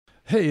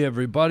Hey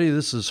everybody,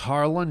 this is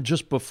Harlan.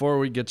 Just before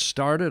we get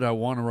started, I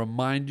want to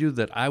remind you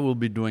that I will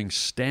be doing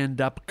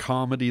stand-up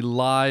comedy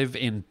live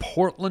in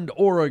Portland,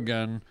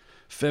 Oregon,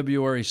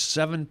 February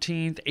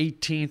 17th,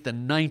 18th,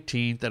 and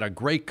 19th at a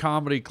great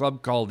comedy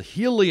club called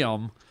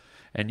Helium,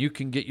 and you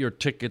can get your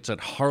tickets at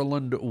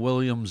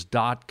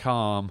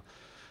harlandwilliams.com.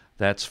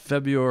 That's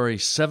February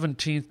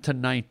 17th to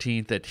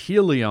 19th at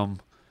Helium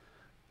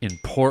in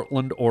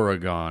Portland,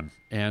 Oregon.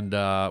 And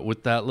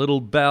with that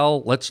little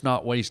bell, let's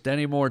not waste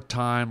any more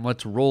time.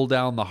 Let's roll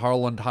down the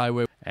Harland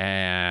Highway,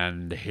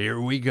 and here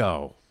we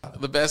go.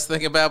 The best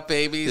thing about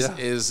babies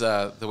is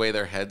the way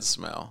their heads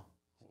smell.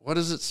 What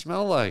does it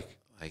smell like?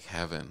 Like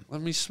heaven.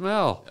 Let me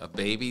smell. A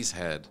baby's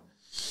head.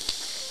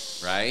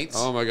 Right?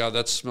 Oh, my God,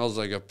 that smells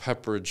like a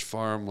Pepperidge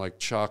Farm, like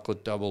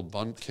chocolate double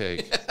bundt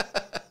cake.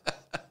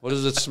 What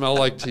does it smell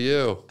like to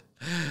you?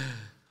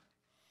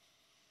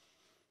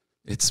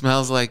 It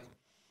smells like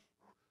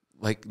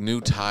new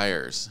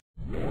tires.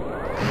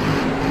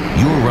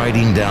 You're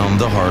riding down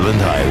the Harland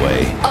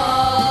Highway.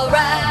 All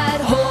right,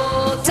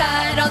 hold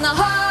tight on the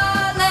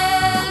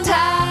Harland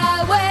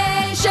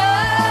Highway Show.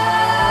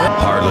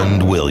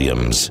 Harland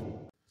Williams.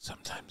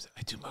 Sometimes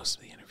I do most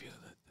of the interview at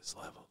this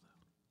level.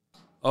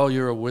 Oh,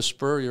 you're a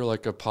whisperer? You're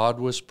like a pod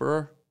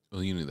whisperer?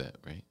 Well, you knew that,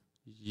 right?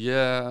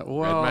 Yeah,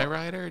 well, Read my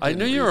rider? I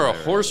knew you were a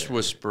horse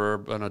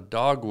whisperer and a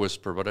dog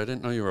whisperer, but I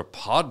didn't know you were a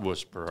pod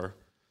whisperer.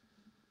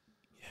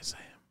 Yes, I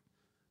am.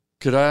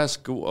 Could I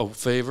ask a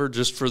favor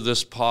just for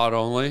this pod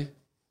only?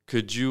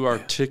 Could you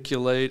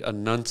articulate,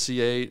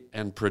 enunciate,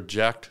 and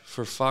project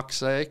for fuck's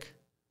sake?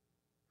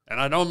 And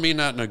I don't mean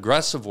that in an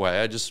aggressive way.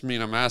 I just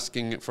mean I'm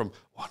asking it from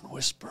one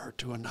whisperer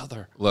to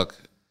another. Look,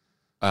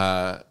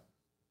 I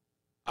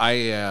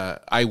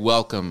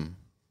welcome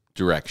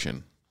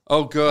direction.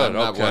 Oh, good. I'm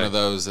not one of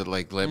those that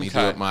let me do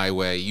it my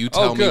way. You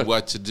tell me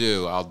what to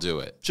do, I'll do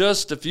it.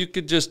 Just if you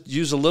could just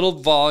use a little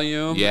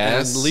volume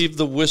and leave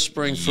the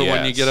whispering for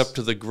when you get up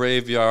to the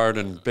graveyard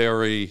and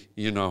bury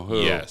you know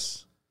who.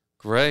 Yes.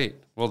 Great.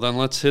 Well, then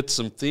let's hit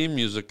some theme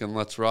music and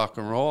let's rock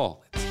and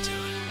roll. Let's do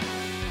it.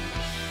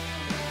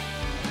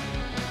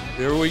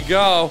 Here we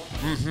go.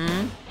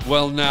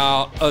 Well,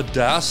 now,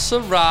 that's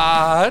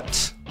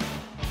right.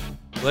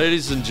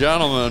 Ladies and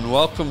gentlemen,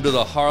 welcome to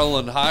the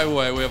Harland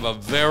Highway. We have a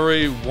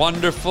very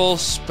wonderful,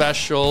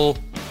 special,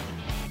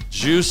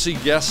 juicy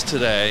guest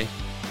today.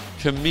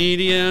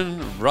 Comedian,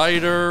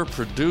 writer,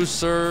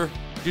 producer.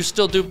 Do you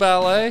still do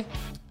ballet?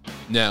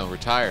 No,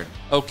 retired.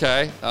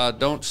 Okay,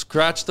 don't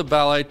scratch the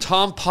ballet.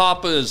 Tom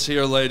POPPA is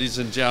here, ladies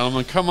and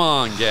gentlemen. Come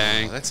on,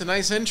 gang. That's a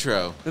nice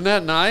intro. Isn't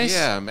that nice?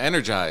 Yeah, I'm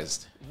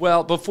energized.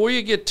 Well, before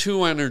you get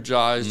too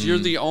energized, you're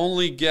the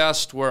only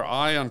guest where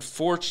I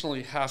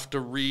unfortunately have to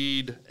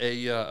read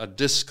a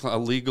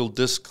legal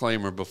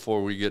disclaimer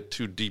before we get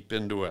too deep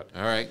into it.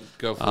 All right,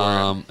 go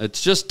for it.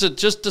 It's just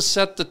to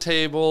set the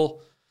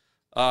table,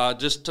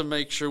 just to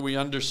make sure we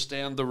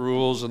understand the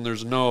rules and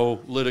there's no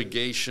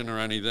litigation or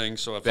anything.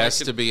 So if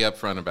Best to be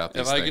upfront about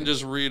this. If I can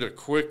just read a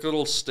quick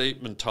little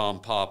statement, Tom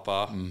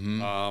POPPA,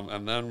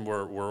 and then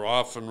we're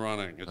off and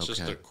running. It's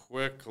just a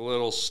quick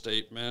little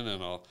statement,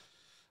 and I'll.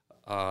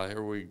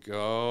 Here we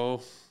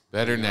go.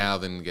 Better now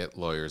than get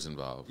lawyers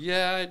involved.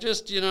 Yeah, I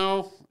just,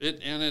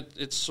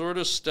 it sort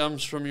of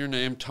stems from your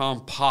name,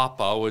 Tom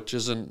POPPA, which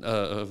isn't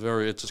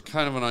it's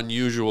kind of an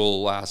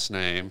unusual last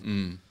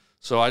name.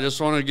 So I just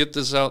want to get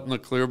this out in the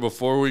clear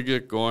before we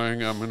get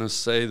going. I'm going to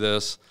say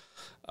this.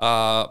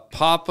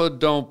 POPPA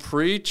don't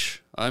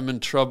preach. I'm in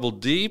trouble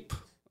deep.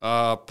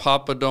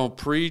 POPPA don't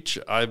preach.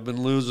 I've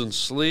been losing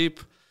sleep.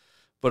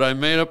 But I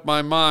made up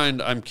my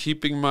mind. I'm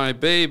keeping my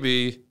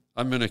baby.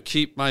 I'm going to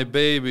keep my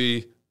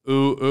baby,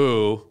 ooh,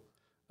 ooh.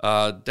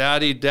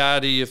 Daddy,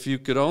 daddy, if you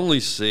could only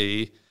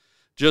see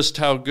just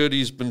how good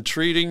he's been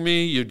treating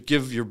me, you'd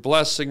give your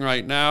blessing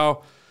right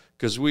now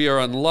because we are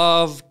in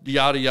love,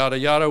 yada, yada,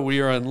 yada.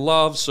 We are in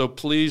love, so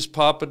please,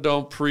 POPPA,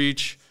 don't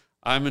preach.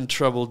 I'm in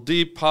trouble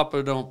deep.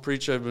 POPPA, don't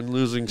preach. I've been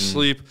losing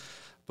sleep,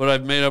 but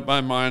I've made up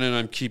my mind and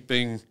I'm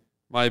keeping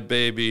my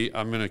baby.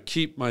 I'm going to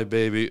keep my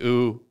baby,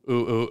 ooh, ooh,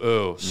 ooh,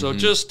 ooh. So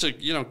just to,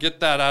 get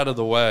that out of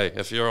the way,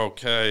 if you're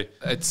okay.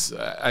 It's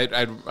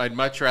I'd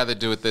much rather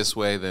do it this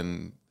way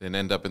than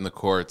end up in the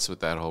courts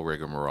with that whole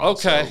rigmarole.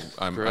 Okay. So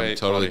I'm Great,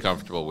 totally buddy.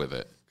 comfortable with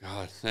it.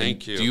 God,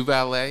 thank you. Do you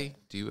valet?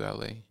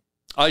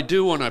 I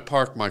do when I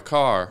park my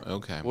car.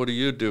 Okay. What do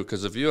you do?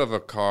 Because if you have a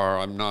car,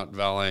 I'm not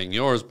valeting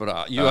yours,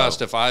 but you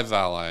asked if I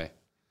valet.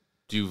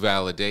 Do you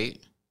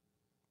validate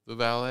the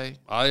valet?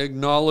 I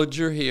acknowledge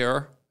you're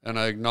here. And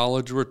I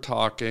acknowledge we're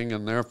talking,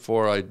 and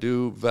therefore I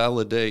do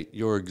validate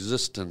your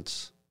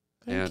existence.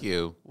 Thank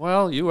you.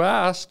 Well, you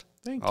asked.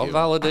 I'll you.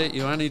 validate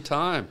you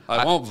anytime.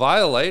 I won't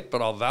violate,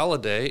 but I'll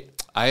validate.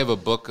 I have a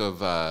book of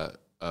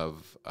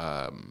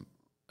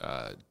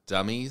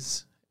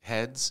dummies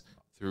heads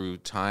through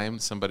time.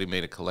 Somebody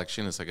made a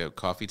collection. It's like a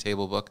coffee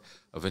table book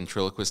of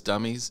ventriloquist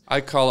dummies.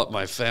 I call it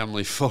my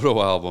family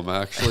photo album,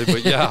 actually.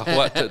 But yeah,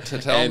 what to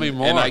tell me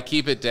more? And I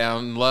keep it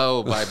down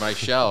low by my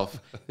shelf.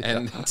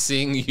 And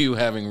seeing you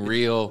having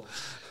real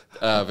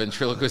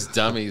ventriloquist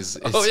dummies.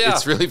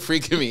 It's really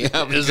freaking me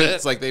out because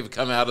it's like they've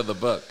come out of the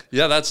book.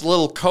 Yeah, that's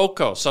little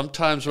Coco.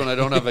 Sometimes when I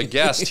don't have a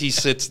guest, he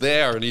sits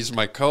there and he's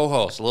my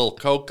co-host, little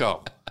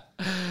Coco.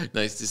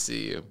 Nice to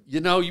see you.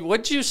 You know,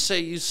 what'd you say?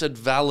 You said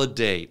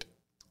validate.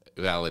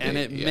 Validate. And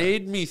it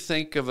made me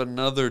think of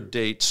another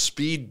date,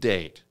 speed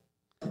date.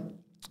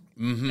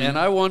 And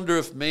I wonder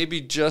if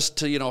maybe just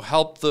to,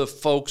 help the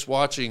folks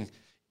watching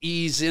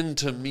ease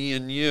into me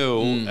and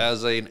you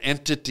as an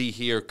entity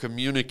here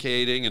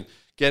communicating and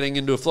getting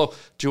into a flow.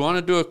 Do you want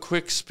to do a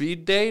quick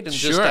speed date and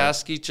just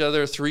ask each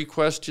other 3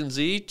 questions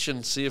each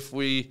and see if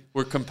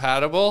we're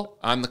compatible?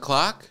 On the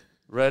clock?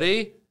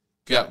 Ready?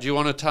 Go. Do you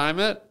want to time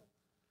it?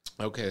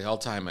 Okay, I'll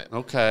time it.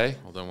 Okay.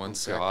 Hold on one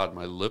second. God,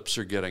 my lips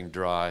are getting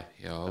dry.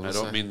 Yeah, and I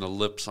don't mean the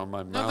lips on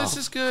my mouth. No, this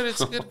is good. It's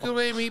a good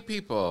way to meet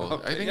people.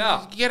 Okay, I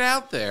think get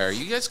out there.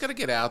 You guys got to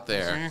get out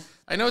there.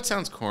 I know it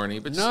sounds corny,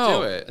 but just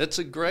do it. It's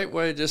a great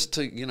way just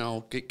to,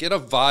 get a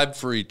vibe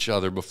for each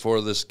other before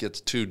this gets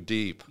too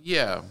deep.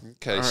 Yeah.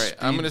 Okay, all right,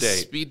 I'm going to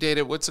speed date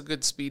it. What's a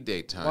good speed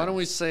date time? Why don't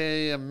we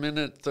say a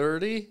minute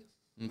 30?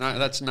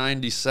 That's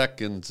 90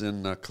 seconds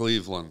in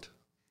Cleveland.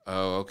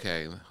 Oh,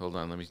 okay. Hold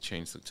on. Let me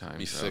change the time.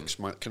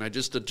 Can I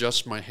just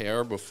adjust my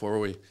hair before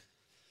we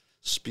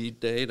speed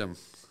date him?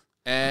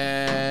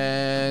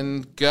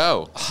 And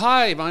go.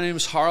 Hi, my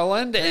name's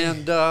Harland,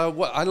 and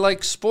I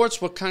like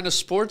sports. What kind of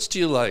sports do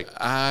you like?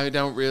 I'm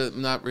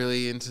not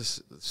really into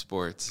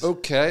sports.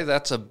 Okay,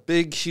 that's a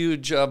big,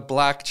 huge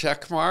black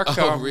check mark.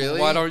 Oh,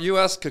 really? Why don't you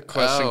ask a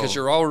question? Because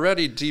you're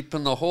already deep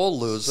in the hole,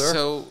 loser.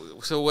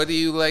 So what do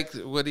you like?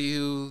 What do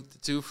you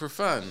do for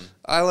fun?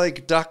 I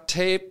like duct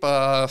tape,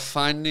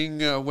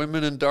 finding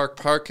women in dark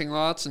parking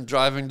lots, and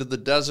driving to the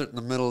desert in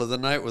the middle of the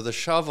night with a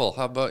shovel.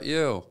 How about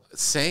you?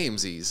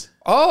 Samesies.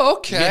 Oh,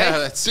 okay. Yeah,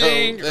 that's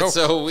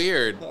so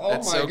weird.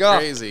 That's my so God.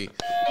 crazy.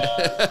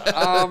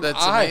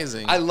 That's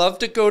amazing. I love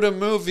to go to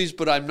movies,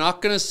 but I'm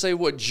not going to say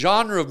what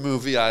genre of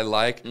movie I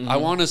like. I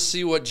want to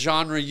see what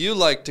genre you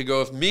like to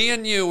go. If me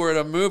and you were at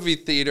a movie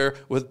theater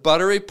with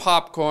buttery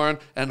popcorn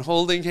and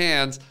holding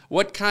hands,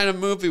 what kind of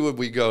movie would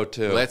we go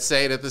to? Let's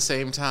say it at the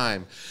same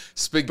time.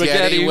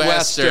 Spaghetti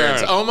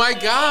Westerns. Western. Oh, my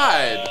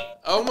God.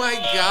 Oh, my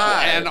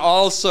God. And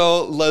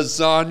also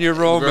lasagna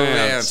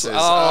romance. Romances.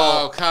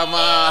 Oh, come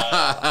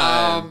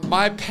on.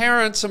 My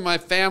parents and my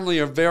family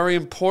are very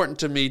important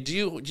to me.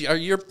 Are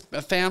your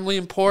family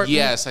important?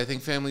 Yes, I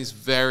think family's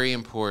very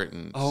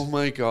important. Oh,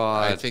 my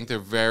God. I think they're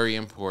very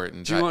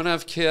important. Do you want to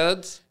have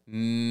kids?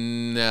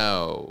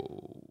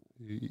 No.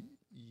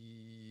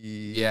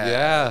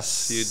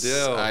 Yes, you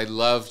do. I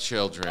love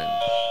children.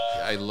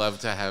 I love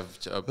to have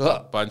a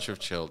bunch of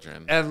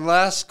children. And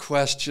last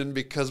question,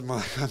 because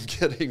I'm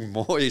getting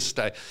moist.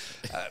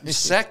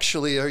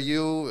 Sexually, are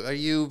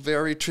you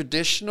very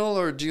traditional,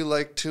 or do you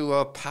like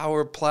to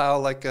power plow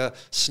like a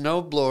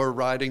snowblower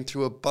riding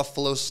through a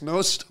Buffalo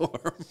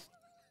snowstorm?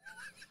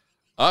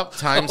 Up,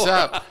 time's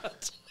up.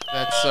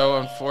 That's so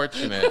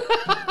unfortunate.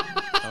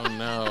 Oh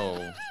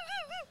no.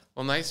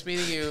 Well, nice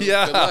meeting you.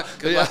 Yeah.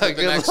 Good luck with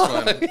the next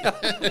one.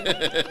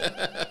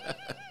 Yeah.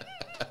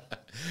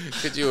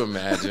 Could you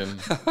imagine?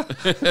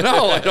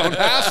 No, I don't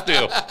have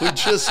to. We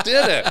just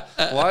did it.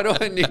 Why do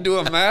I need to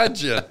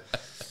imagine?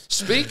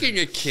 Speaking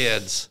of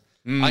kids,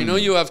 I know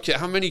you have kids.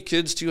 How many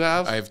kids do you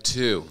have? I have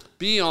 2.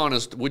 Be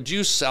honest. Would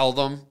you sell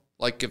them?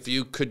 Like if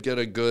you could get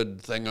a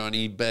good thing on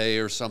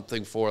eBay or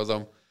something for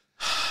them?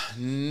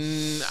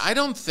 I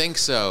don't think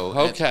so.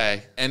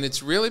 Okay. And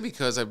it's really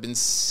because I've been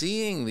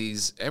seeing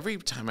these every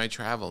time I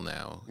travel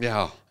now.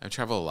 Yeah. I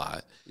travel a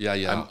lot.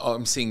 Yeah.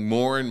 I'm seeing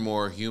more and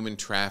more human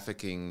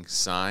trafficking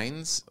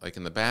signs, like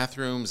in the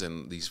bathrooms,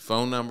 and these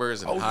phone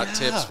numbers and hot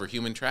tips for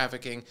human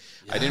trafficking.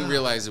 Yeah. I didn't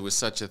realize it was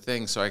such a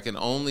thing, so I can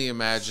only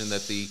imagine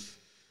that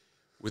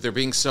with there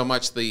being so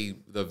much, the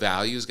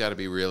value's got to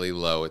be really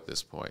low at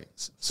this point.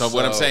 So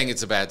what I'm saying,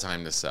 it's a bad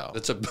time to sell.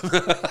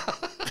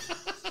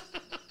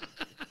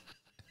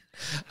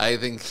 I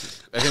think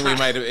it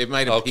might have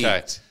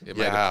peaked. It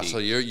might have peaked. So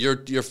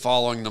you're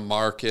following the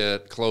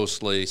market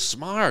closely.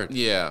 Smart.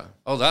 Yeah.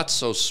 Oh, that's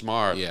so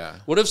smart. Yeah.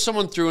 What if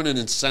someone threw in an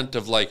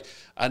incentive like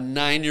a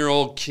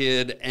 9-year-old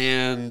kid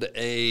and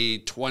a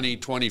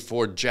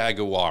 2024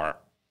 Jaguar?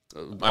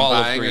 I'm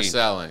buying or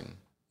selling?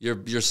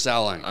 You're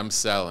selling. I'm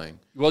selling.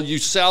 Well, you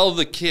sell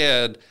the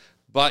kid,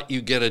 but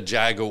you get a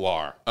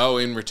Jaguar. Oh,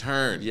 in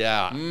return.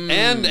 Yeah.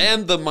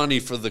 And the money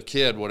for the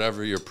kid,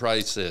 whatever your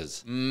price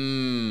is.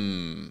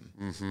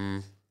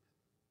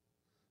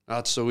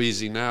 Not so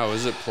easy now,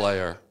 is it,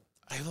 player?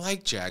 I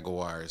like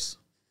Jaguars.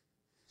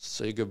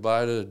 Say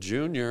goodbye to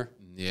Junior.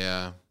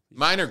 Yeah.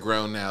 Mine are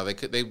grown now.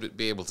 They'd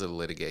be able to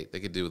litigate. They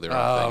could do their own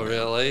thing. Oh,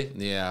 really?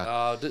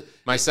 Yeah.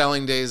 My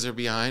selling days are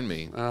behind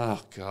me.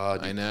 Oh,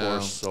 God, I know.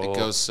 Poor soul. It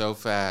goes so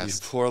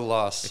fast. You poor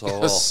lost soul.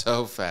 It goes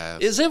so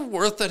fast. Is it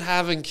worth it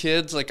having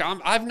kids? Like,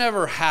 I've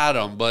never had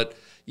them, but,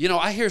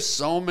 I hear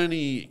so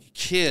many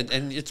kids,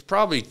 and it's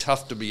probably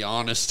tough to be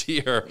honest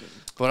here,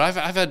 but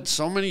I've had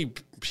so many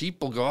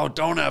people go, oh,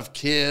 don't have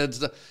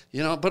kids,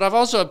 you know. But I've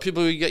also had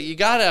people who you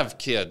got to have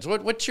kids.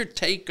 What's your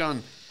take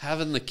on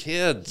having the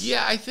kids?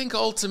 Yeah, I think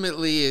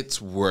ultimately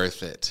it's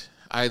worth it.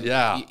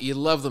 You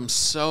love them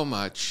so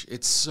much.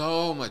 It's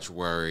so much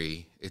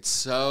worry. It's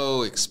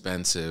so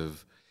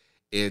expensive.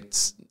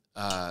 It's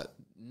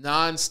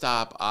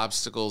nonstop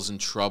obstacles and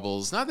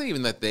troubles. Not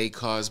even that they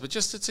cause, but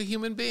just it's a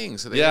human being.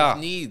 So they have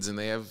needs and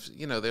they have,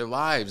 their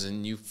lives,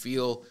 and you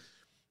feel.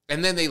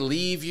 And then they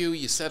leave you.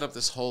 You set up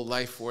this whole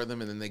life for them,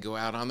 and then they go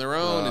out on their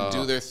own and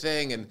do their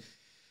thing. And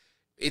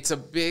it's a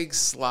big,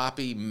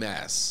 sloppy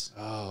mess.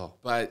 Oh.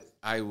 But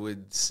I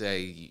would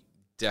say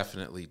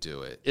definitely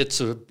do it. It's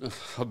a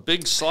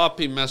big,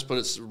 sloppy mess, but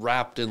it's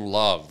wrapped in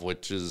love,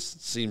 which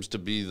seems to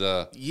be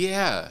the...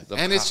 Yeah.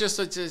 And it's just,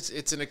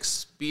 it's an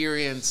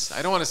experience.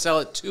 I don't want to sell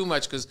it too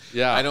much because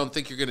I don't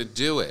think you're going to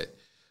do it.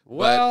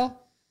 Well...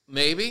 But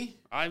maybe.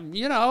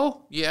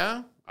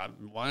 Yeah.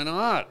 Why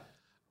not?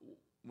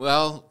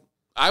 Well...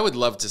 I would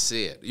love to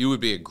see it. You would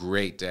be a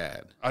great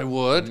dad. I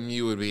would.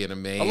 You would be an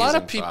amazing A lot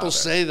of people father.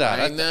 say that.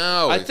 I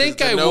know. I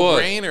think I would.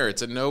 No-brainer.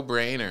 It's a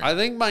no-brainer. I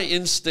think my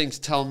instincts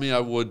tell me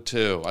I would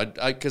too.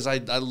 Because I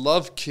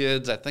love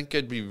kids. I think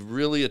I'd be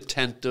really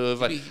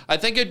attentive. I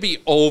think I'd be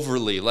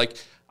overly. Like,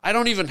 I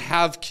don't even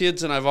have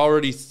kids, and I've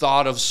already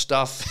thought of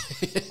stuff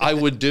I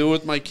would do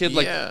with my kid.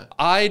 Like,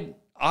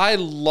 I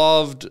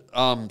loved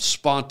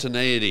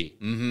spontaneity.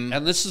 Mm-hmm.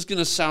 And this is going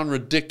to sound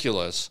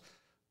ridiculous,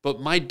 but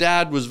my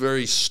dad was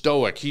very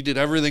stoic. He did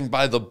everything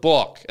by the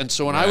book. And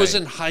so when I was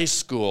in high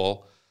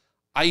school,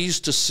 I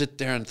used to sit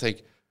there and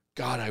think,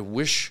 God, I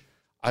wish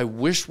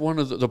one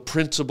of the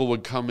principal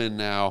would come in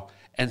now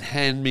and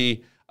hand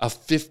me a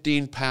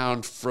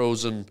 15-pound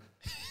frozen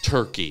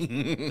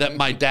turkey that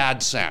my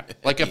dad sent.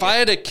 Like, if I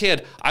had a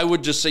kid, I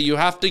would just say, you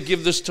have to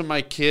give this to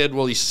my kid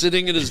while he's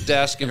sitting at his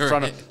desk in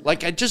front of...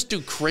 Like, I just do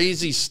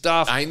crazy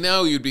stuff. I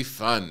know, you'd be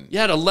fun.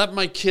 Yeah, to let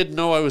my kid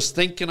know I was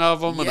thinking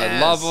of him and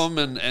I love him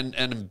and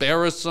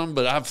embarrass him,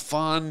 but have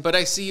fun. But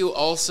I see you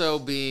also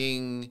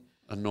being...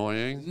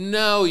 Annoying?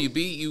 No, you'd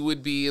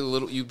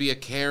be a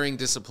caring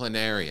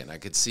disciplinarian. I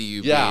could see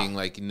you being,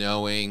 like,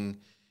 knowing...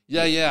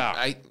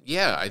 I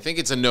think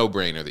it's a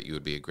no-brainer that you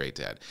would be a great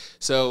dad.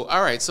 So,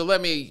 all right, so let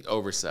me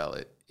oversell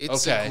it.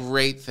 It's a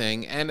great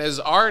thing. And as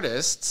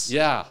artists,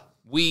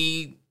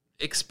 we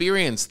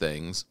experience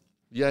things.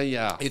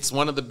 Yeah. It's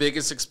one of the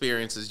biggest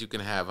experiences you can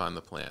have on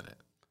the planet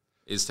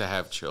is to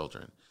have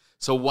children.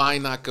 So why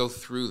not go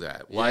through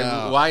that?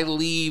 Why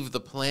leave the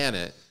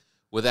planet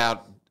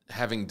without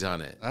having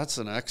done it? That's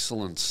an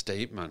excellent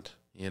statement.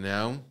 You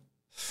know?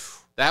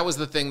 That was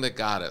the thing that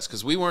got us,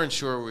 because we weren't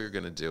sure we were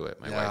going to do it,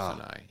 my wife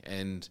and I.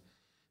 And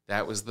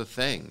that was the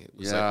thing. It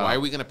was like, why are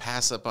we going to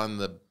pass up on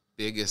the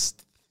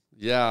biggest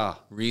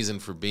reason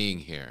for being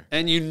here?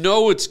 And you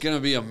know it's going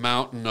to be a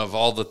mountain of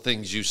all the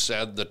things you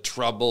said, the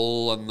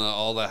trouble and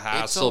all the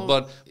hassle,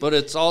 but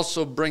it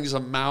also brings a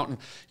mountain.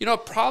 You know,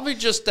 probably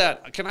just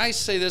that, can I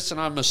say this,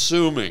 and I'm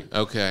assuming.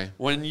 Okay.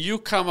 When you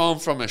come home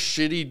from a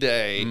shitty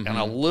day and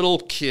a little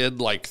kid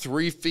like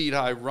 3 feet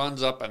high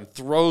runs up and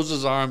throws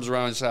his arms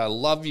around and says, I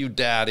love you,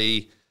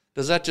 Daddy.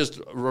 Does that just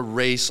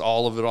erase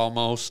all of it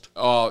almost?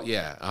 Oh,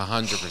 yeah,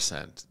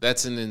 100%.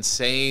 That's an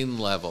insane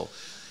level.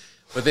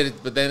 But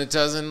then it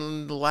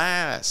doesn't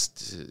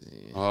last.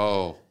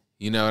 Oh.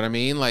 You know what I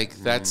mean? Like,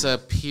 that's a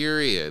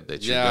period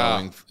that you're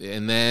going,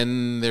 and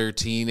then they're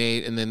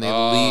teenage, and then they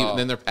leave, and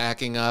then they're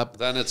packing up.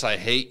 Then it's, I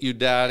hate you,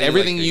 Daddy.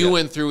 Everything you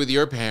went through with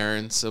your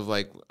parents of,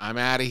 like, I'm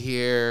out of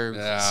here,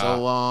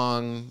 so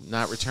long,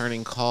 not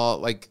returning call.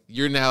 Like,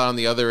 you're now on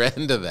the other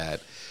end of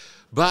that.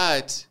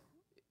 But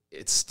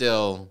it's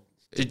still...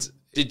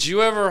 Did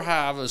you ever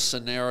have a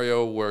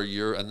scenario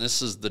where and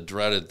this is the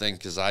dreaded thing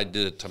because I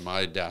did it to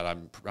my dad.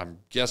 I'm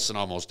guessing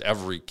almost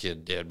every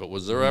kid did, but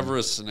was there ever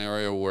a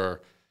scenario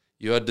where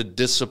you had to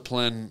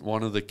discipline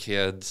one of the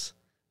kids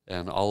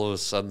and all of a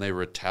sudden they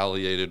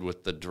retaliated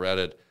with the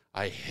dreaded,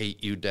 I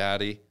hate you,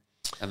 Daddy?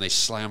 And they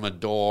slam a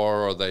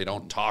door or they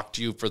don't talk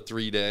to you for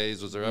 3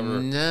 days? Was there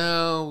ever?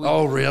 No.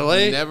 Oh,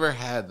 really? We never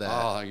had that.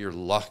 Oh, you're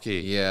lucky.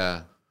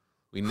 Yeah.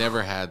 We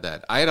never had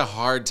that. I had a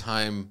hard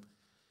time...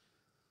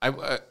 I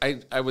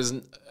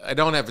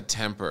don't have a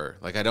temper.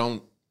 Like, I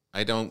don't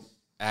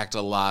act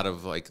a lot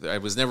of, like, I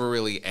was never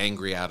really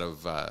angry out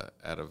of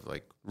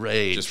like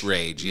rage. Just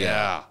rage.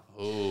 Yeah.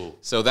 Ooh.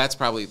 So that's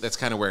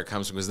kind of where it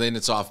comes from, because then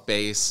it's off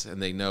base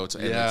and they know it's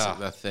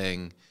a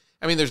thing.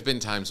 I mean, there's been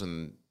times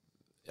when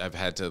I've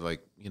had to,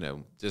 like,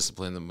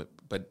 discipline them,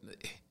 but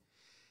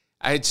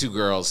I had 2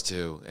 girls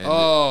too.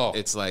 And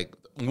it's like,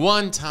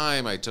 one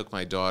time I took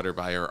my daughter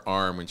by her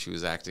arm when she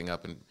was acting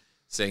up and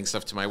saying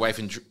stuff to my wife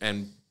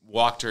and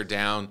walked her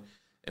down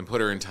and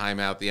put her in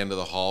timeout at the end of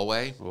the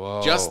hallway.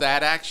 Whoa. Just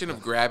that action of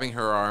grabbing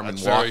her arm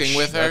and walking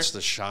with her. That's The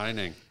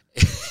Shining.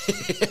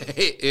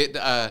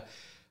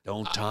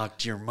 Don't talk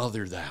to your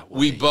mother that way.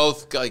 We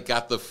both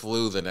got the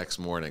flu the next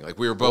morning. Like,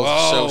 we were both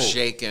so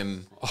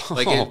shaken.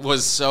 Like, it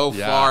was so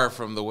far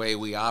from the way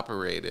we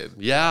operated.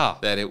 Yeah.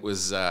 That it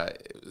was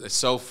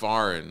so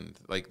foreign.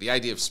 Like the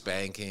idea of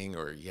spanking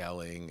or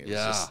yelling. It was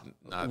just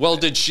not well,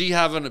 did she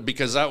have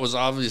because that was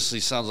obviously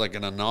sounds like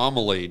an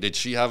anomaly. Did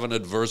she have an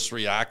adverse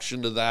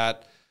reaction to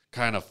that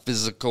kind of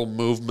physical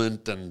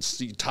movement and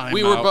time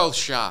We out? were both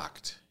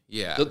shocked.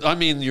 Yeah. I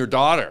mean, your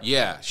daughter.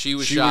 Yeah. She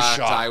was shocked.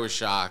 I was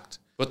shocked.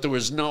 But there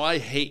was no,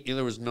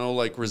 there was no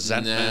like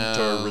resentment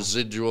or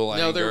residual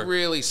anger. No, they're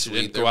really She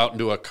sweet. didn't go out and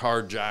do a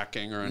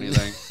carjacking or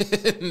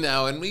anything.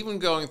 No, and even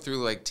going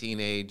through like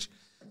teenage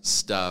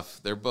stuff,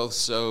 they're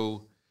both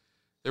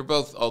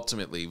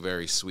ultimately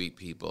very sweet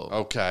people.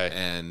 Okay.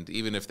 And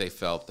even if they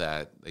felt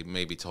that, they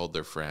maybe told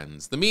their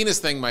friends. The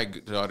meanest thing my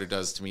daughter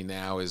does to me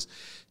now is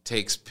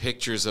takes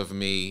pictures of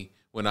me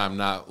when I'm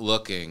not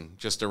looking,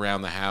 just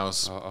around the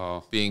house,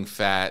 being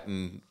fat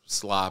and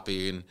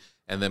sloppy,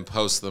 and then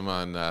posts them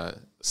on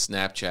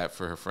Snapchat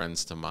for her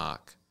friends to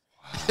mock.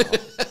 Wow.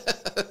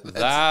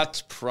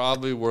 That's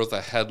probably worth a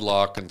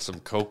headlock and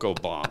some cocoa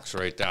bonks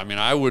right there. I mean,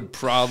 I would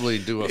probably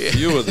do a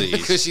few of these.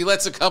 Because she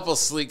lets a couple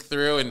sleek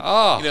through,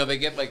 and they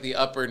get like the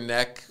upper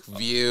neck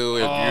view,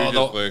 and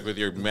you're just like with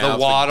your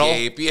mouth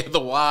agape. Yeah, the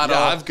waddle.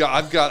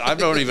 Yeah, I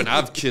don't even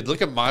have kids.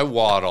 Look at my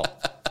waddle.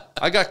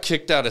 I got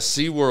kicked out of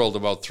SeaWorld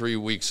about 3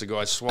 weeks ago.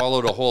 I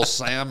swallowed a whole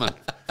salmon.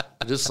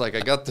 Just like I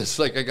got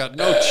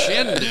no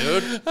chin,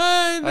 dude.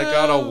 I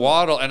got a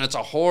waddle, and it's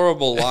a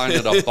horrible line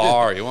at a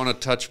bar. You want to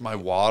touch my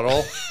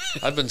waddle?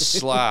 I've been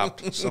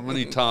slapped so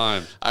many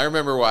times. I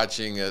remember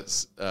watching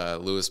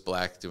Lewis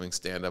Black doing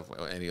stand up,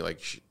 and he like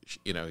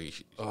he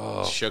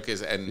shook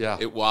his and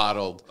it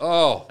waddled.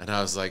 Oh, and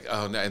I was like,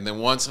 oh no. And then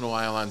once in a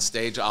while on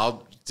stage,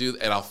 I'll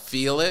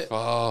feel it.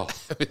 Oh,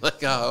 I'll be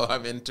like, oh,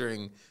 I'm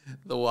entering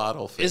the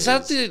waddle phase. Is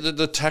that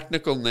the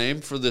technical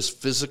name for this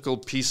physical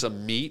piece of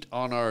meat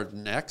on our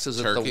necks?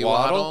 Is Turkey it the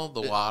waddle?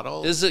 The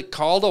waddle. Is it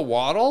called a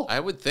waddle? I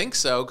would think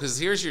so, because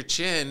here's your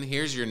chin,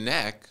 here's your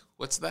neck.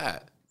 What's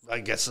that?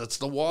 I guess it's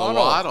the waddle. The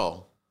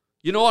waddle.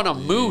 You know, on a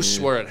moose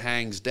where it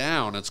hangs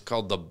down, it's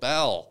called the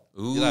bell.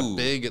 Ooh. That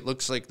big, it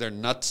looks like their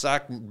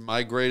nutsack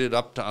migrated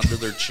up to under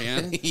their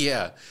chin.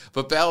 Yeah,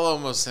 but bell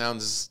almost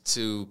sounds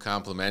too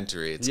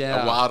complimentary. It's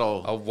a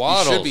waddle. A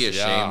waddle. You should be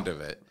ashamed of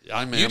it.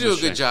 You do a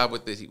good job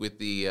with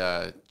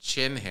the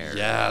chin hair.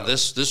 Yeah,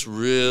 this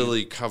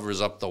really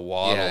covers up the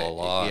waddle a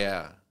lot.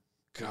 Yeah.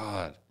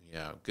 God.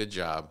 Yeah, good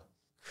job.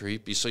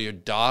 Creepy. So your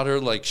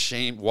daughter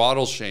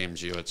waddle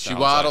shames you. She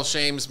waddle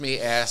shames me,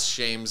 ass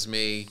shames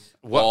me,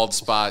 bald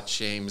spot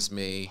shames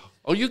me.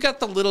 Oh, you got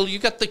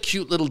the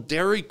cute little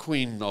Dairy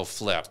Queen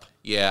flip.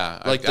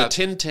 Yeah. Like the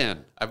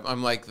Tintin.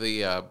 I'm like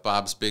the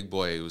Bob's Big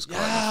Boy who was caught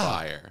in a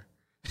fire.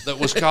 That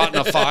was caught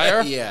in a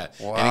fire? Yeah.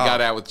 Wow. And he got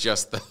out with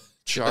just the...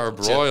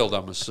 Charbroiled,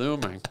 I'm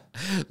assuming.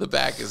 The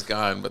back is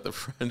gone, but the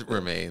front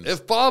remains.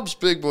 If Bob's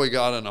Big Boy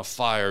got in a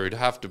fire, it'd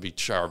have to be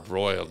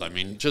charbroiled. I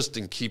mean, just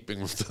in keeping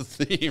with the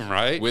theme,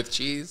 right? With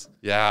cheese?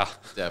 Yeah.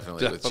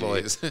 Definitely. With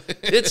cheese.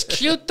 It's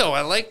cute, though.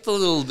 I like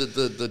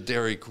the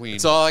Dairy Queen.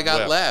 It's all I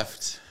got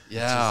left.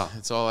 Yeah.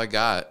 It's all I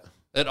got.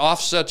 It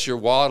offsets your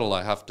waddle,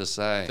 I have to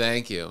say.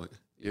 Thank you.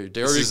 Your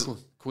Dairy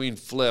Queen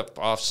flip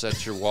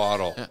offsets your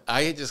waddle.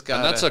 I just got...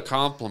 And that's a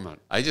compliment.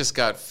 I just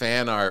got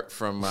fan art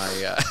from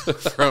my...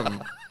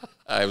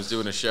 I was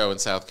doing a show in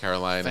South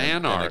Carolina.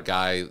 Fan art? And a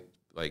guy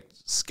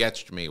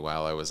sketched me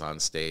while I was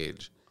on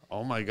stage.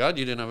 Oh, my God.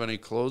 You didn't have any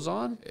clothes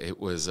on? It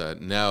was...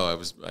 no,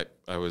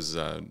 I was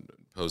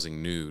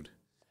posing nude.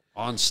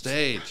 On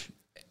stage?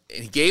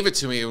 And he gave it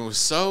to me, and it was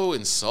so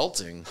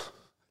insulting.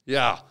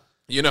 Yeah.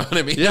 You know what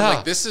I mean? Yeah. I'm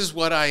like, this is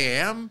what I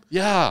am?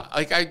 Yeah.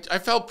 Like, I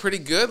felt pretty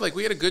good. Like,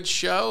 we had a good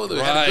show. We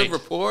had a good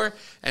rapport.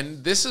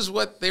 And this is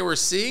what they were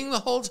seeing the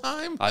whole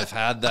time? I've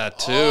had that,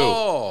 too.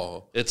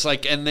 Oh. It's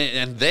like, and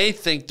they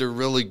think they're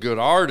really good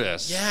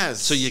artists.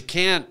 Yes. So you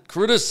can't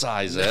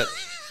criticize it.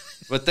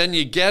 But then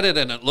you get it,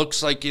 and it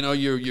looks like,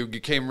 you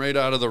came right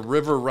out of the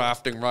river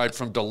rafting ride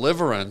from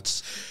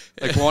Deliverance.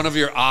 Like one of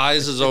your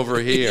eyes is over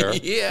here.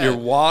 Yeah. Your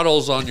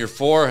waddle's on your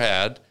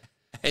forehead.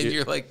 And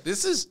you're like,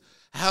 this is...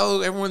 how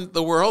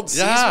the world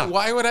sees me.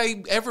 Why would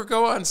I ever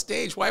go on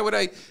stage? Why would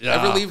I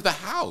ever leave the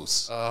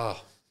house?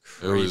 Oh,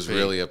 it was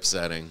really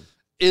upsetting.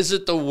 Is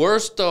it the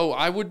worst, though?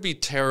 I would be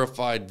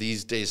terrified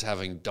these days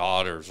having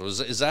daughters.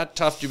 Is that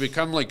tough? Do you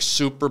become like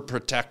super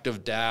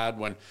protective dad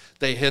when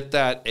they hit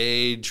that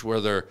age where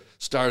they're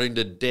starting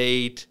to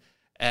date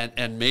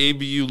and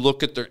maybe you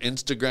look at their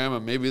Instagram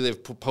and maybe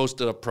they've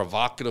posted a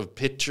provocative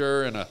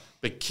picture in a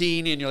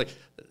bikini and you're like,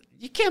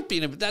 you can't be,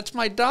 that's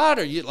my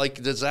daughter. You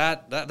like, does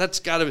that's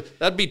gotta be,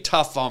 that'd be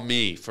tough on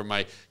me for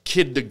my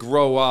kid to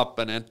grow up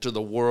and enter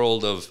the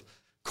world of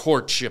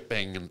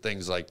courtshipping and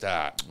things like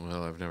that.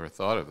 Well, I've never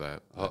thought of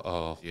that.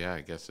 Uh-oh. Yeah, I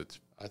guess it's...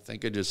 I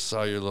think I just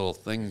saw your little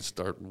thing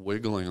start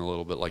wiggling a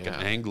little bit like an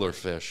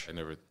anglerfish. I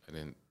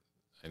didn't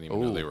even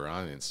know they were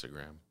on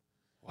Instagram.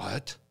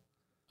 What?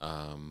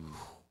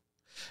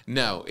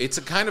 No, it's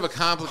a kind of a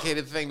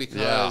complicated thing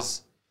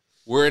because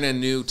we're in a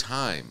new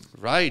time.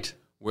 Right.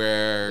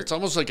 Where it's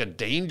almost like a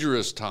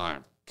dangerous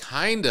time.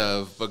 Kind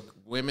of, but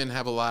women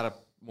have a lot of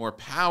more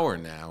power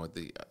now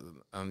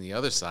on the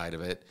other side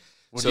of it.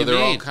 What so do you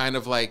they're mean? all kind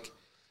of like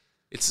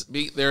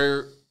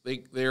they're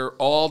they're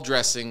all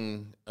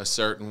dressing a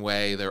certain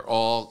way. They're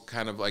all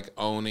kind of like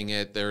owning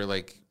it. They're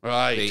like,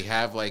 they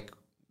have like,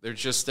 they're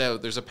just,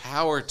 there's a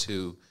power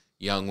to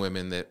young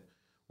women that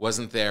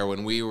wasn't there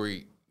when we were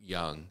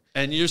young.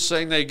 And you're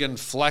saying they can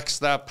flex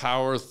that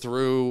power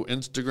through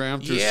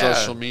Instagram, through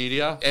social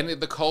media? And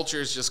the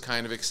culture is just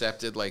kind of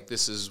accepted, like,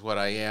 this is what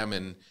I am,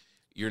 and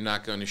you're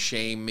not going to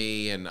shame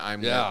me, and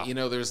I'm not, you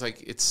know, there's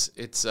like, it's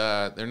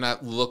they're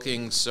not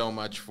looking so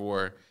much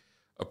for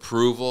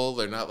approval.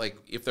 They're not like,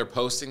 if they're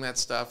posting that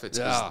stuff, it's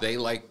because they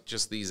like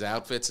just these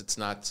outfits. It's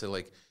not to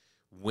like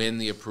win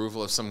the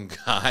approval of some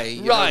guy.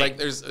 You know, like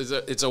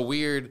it's a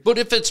weird. But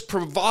if it's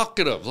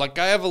provocative, like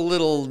I have a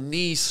little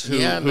niece who,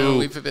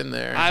 we've been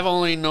there. I've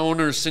only known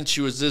her since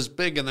she was this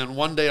big, and then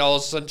one day all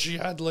of a sudden she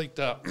had like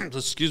the,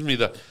 excuse me,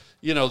 the,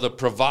 you know, the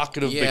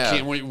provocative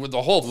bikini with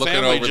the whole looking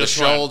family over just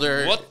the shoulder.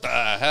 Went, what the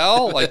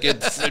hell? Like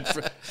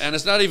and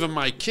it's not even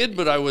my kid,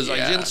 but I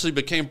instantly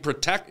became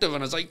protective,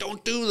 and I was like,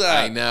 don't do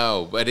that. I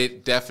know, but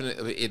it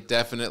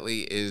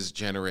definitely is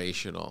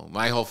generational.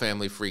 My whole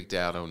family freaked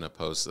out on a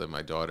post that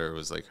my daughter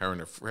was like, her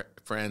and her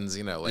friends,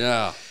 you know,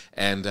 like,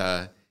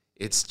 and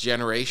it's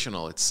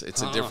generational.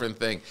 It's a different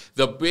thing.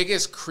 The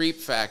biggest creep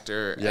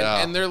factor,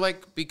 and they're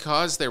like,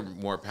 because they're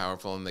more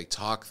powerful and they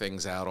talk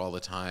things out all the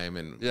time,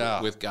 and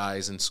with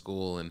guys in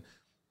school, and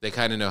they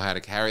kind of know how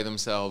to carry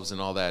themselves and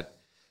all that.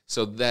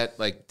 So that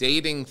like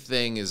dating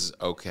thing is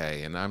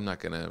okay, and I'm not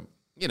gonna,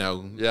 you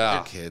know,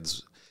 they're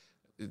kids.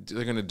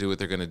 They're gonna do what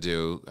they're gonna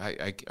do.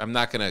 I'm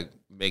not gonna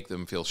make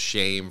them feel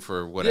shame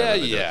for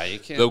whatever. You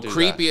can't. The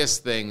creepiest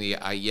thing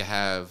I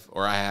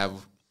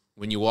have.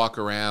 When you walk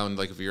around,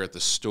 like if you're at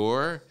the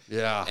store,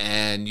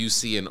 and you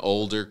see an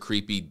older,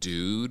 creepy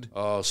dude,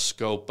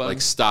 scoping,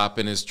 like stop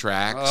in his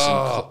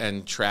tracks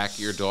and track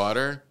your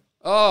daughter.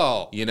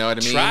 You know what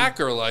I mean?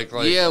 Tracker, like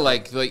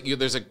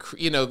there's a,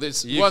 you know,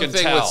 there's one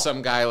thing tell with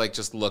some guy like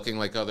just looking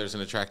like, oh, there's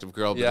an attractive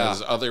girl, but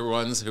there's other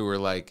ones who are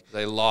like,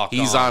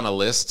 he's on a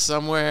list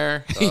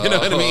somewhere. You know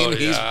what I mean?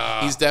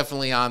 He's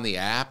definitely on the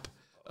app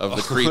of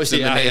the creeps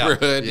in the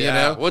neighborhood, you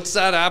know? What's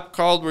that app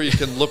called where you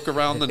can look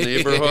around the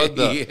neighborhood?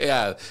 The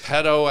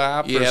pedo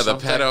app or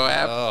something? The pedo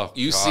app.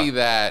 You see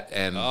that,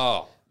 and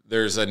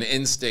there's an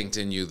instinct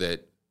in you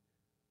that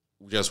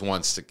just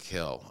wants to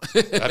kill.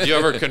 Have you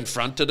ever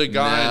confronted a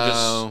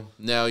guy?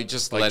 No, you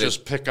just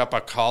just pick up a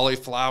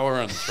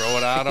cauliflower and throw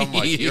it at him?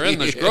 Like, you're in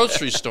the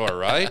grocery store,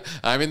 right?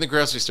 I'm in the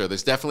grocery store.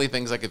 There's definitely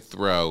things I could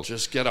throw.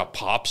 Just get a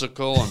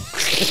popsicle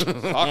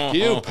and fuck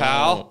you,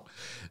 pal.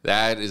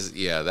 That is,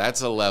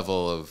 that's a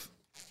level of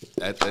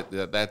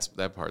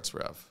that part's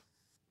rough.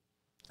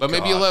 But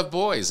maybe you'll have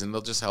boys and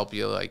they'll just help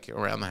you like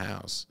around the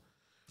house.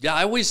 Yeah,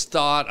 I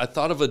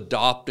thought of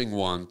adopting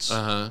once,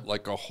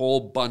 like a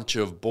whole bunch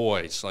of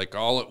boys, like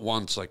all at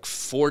once, like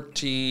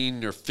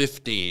 14 or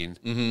 15.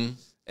 Mm-hmm.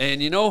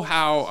 And you know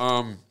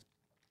how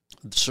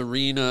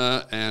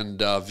Serena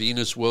and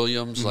Venus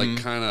Williams like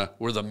kind of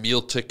were the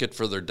meal ticket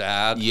for their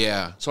dad?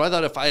 Yeah. So I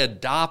thought if I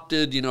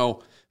adopted,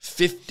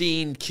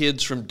 15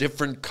 kids from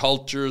different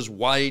cultures,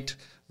 white,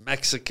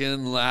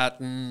 Mexican,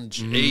 Latin,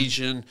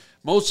 Asian,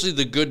 mostly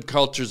the good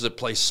cultures that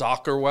play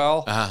soccer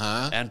well,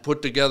 and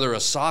put together a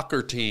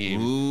soccer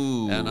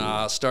team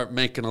and start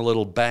making a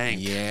little bank.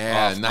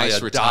 Yeah,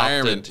 nice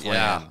retirement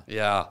plan.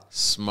 Yeah.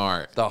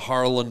 Smart. The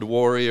Harland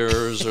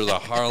Warriors or the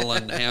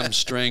Harland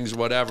Hamstrings,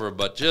 whatever,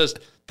 but just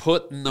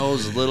putting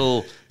those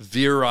little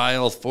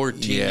virile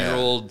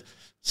 14-year-old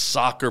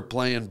soccer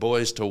playing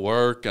boys to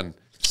work. And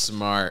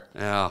smart.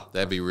 Yeah.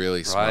 That'd be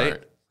really smart.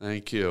 Right?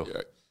 Thank you.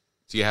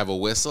 Do you have a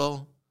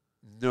whistle?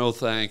 No,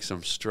 thanks.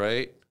 I'm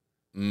straight.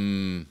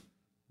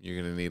 You're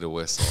going to need a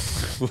whistle.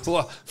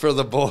 For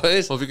the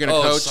boys? Well, if you're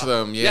going to coach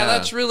them, Yeah,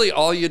 that's really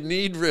all you'd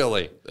need,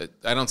 really.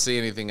 I don't see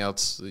anything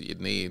else that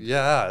you'd need.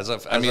 Yeah, as a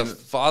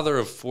father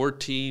of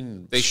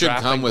 14 they should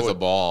come with a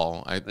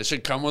ball. They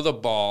should come with a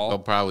ball. They'll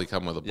probably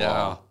come with a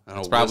ball. And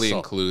it's a probably whistle.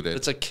 included.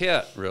 It's a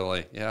kit,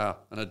 really. Yeah,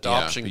 an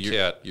adoption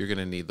kit. You're going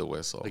to need the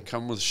whistle. They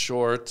come with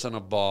shorts and a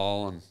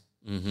ball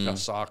and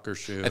soccer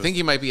shoes. I think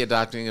you might be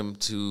adopting them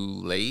too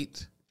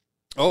late.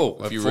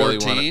 Oh, if you 14?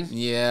 really want to.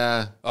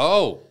 Yeah.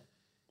 Oh.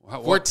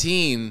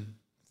 14,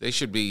 they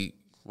should be.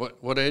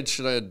 What age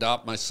should I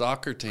adopt my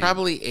soccer team?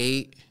 Probably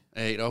 8.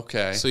 8,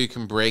 okay. So you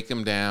can break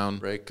them down.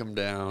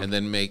 And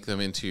then make them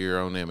into your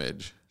own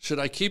image. Should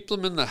I keep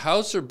them in the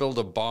house or build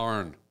a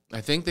barn?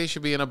 I think they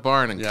should be in a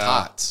barn in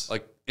cots.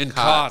 Like in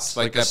cots.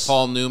 Like that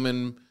Paul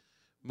Newman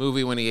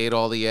movie when he ate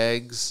all the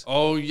eggs.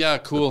 Oh, yeah,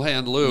 Cool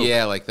Hand Luke.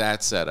 Yeah, like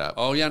that setup.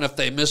 Oh, yeah, and if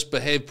they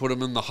misbehave, put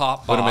them in the hot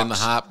box. Put them in the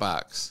hot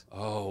box.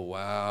 Oh,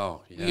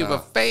 wow. Yeah. You have a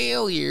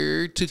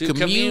failure to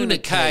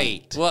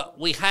communicate. What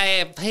we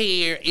have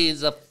here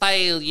is a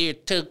failure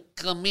to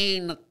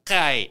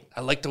communicate.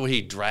 I like the way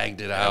he dragged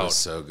it out. That was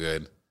so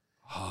good.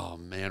 Oh,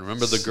 man.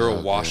 Remember the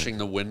girl washing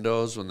the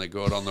windows when they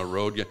go out on the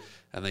road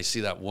and they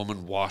see that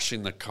woman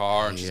washing the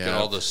car and she's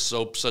got all the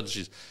soap suds.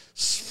 She's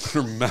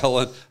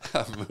smelling.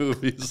 That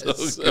movie's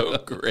so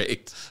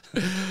great.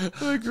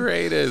 The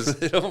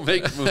greatest. They don't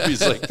make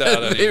movies like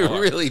that anymore. They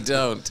really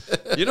don't.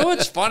 You know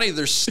what's funny?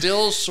 There's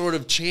still sort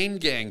of chain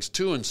gangs,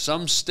 too, in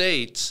some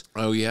states.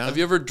 Oh, yeah? Have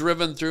you ever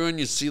driven through and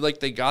you see, like,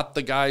 they got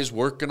the guys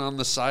working on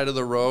the side of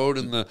the road?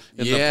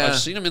 I've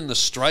seen them in the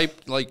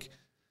stripe, like...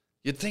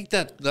 You'd think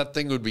that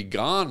thing would be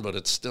gone, but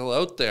it's still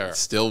out there. It's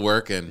still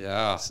working.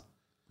 Yeah.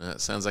 That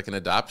sounds like an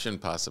adoption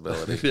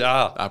possibility.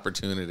 Yeah.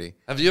 Opportunity.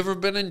 Have you ever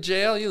been in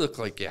jail? You look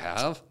like you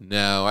have.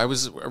 No, I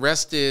was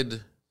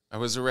arrested. There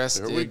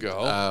we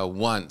go.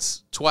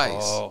 Once.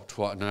 Twice. Oh,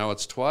 now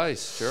it's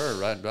twice. Sure,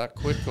 right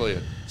quickly.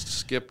 It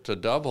skipped to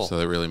double. So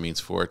that really means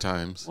 4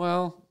 times.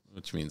 Well.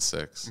 Which means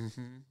 6.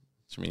 Mm-hmm.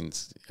 Which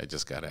means I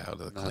just got out of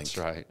the clink. That's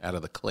right. Out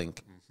of the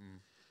clink. Mm-hmm.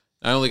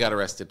 I only got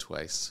arrested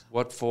twice.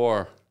 What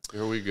for?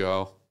 Here we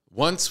go.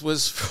 Once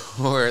was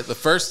for, the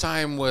first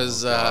time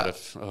was...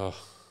 we'll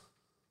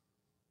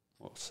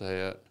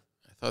say it.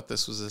 I thought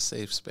this was a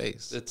safe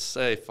space. It's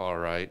safe, all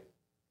right.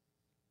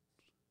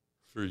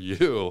 For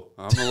you.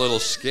 I'm a little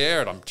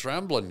scared. I'm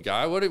trembling,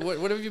 guy. What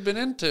have you been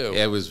into?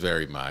 It was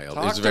very mild.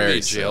 Talk it was to very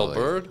me,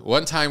 jailbird.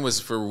 One time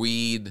was for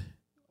weed.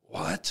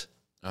 What?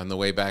 On the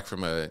way back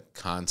from a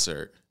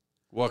concert.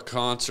 What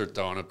concert,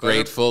 though?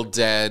 Grateful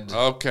Dead.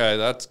 Okay,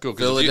 that's cool.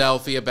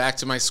 Philadelphia, back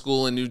to my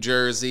school in New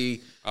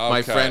Jersey. Okay.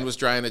 My friend was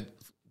driving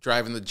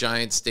the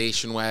giant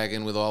station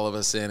wagon with all of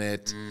us in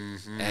it,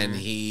 and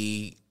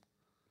he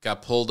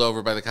got pulled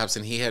over by the cops,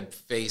 and he had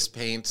face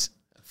paint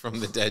from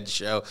the Dead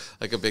show,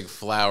 like a big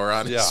flower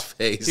on his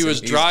face. He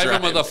was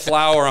driving with a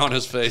flower on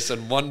his face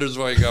and wonders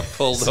why he got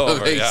pulled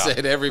over. They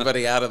said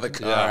everybody out of the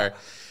car,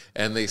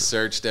 and they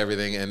searched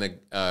everything, and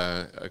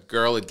a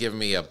girl had given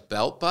me a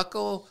belt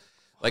buckle,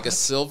 like a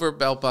silver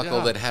belt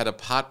buckle that had a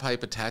pot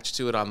pipe attached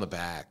to it on the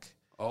back.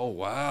 Oh,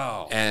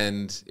 wow.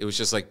 And it was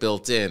just like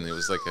built in. It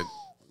was like a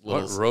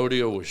little... What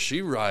rodeo was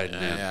she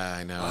riding in? Yeah,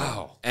 I know.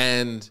 Wow.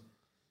 And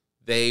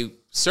they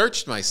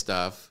searched my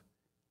stuff,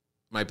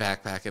 my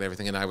backpack and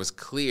everything, and I was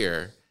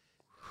clear.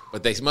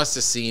 But they must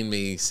have seen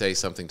me say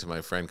something to my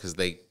friend because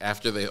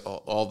after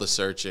all the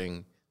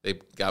searching, they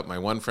got my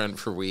one friend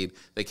for weed.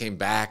 They came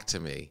back to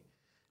me.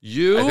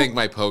 I think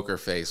my poker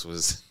face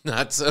was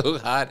not so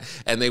hot.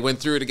 And they went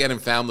through it again and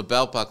found the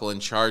belt buckle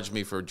and charged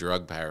me for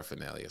drug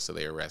paraphernalia. So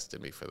they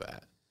arrested me for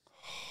that.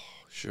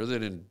 Sure they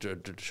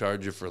didn't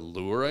charge you for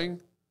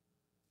luring?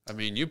 I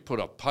mean, you put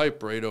a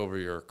pipe right over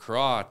your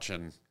crotch,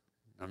 and,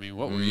 I mean,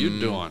 what were you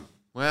doing?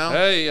 Well,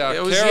 hey,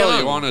 Carol,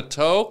 you want a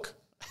toke?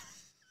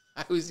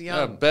 I was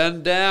young.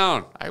 Bend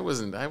down. I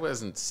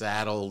wasn't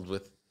saddled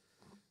with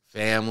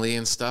family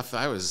and stuff.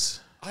 I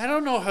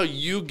don't know how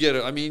you get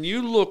it. I mean,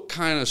 you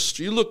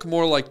look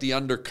more like the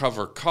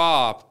undercover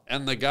cop,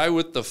 and the guy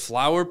with the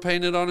flower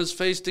painted on his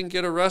face didn't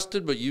get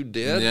arrested, but you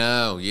did?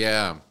 No,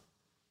 yeah.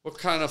 What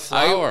kind of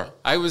flower?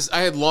 I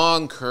had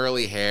long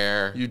curly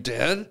hair. You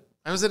did?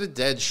 I was at a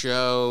Dead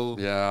show.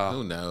 Yeah.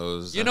 Who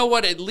knows? You know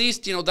what? At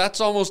least, that's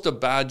almost a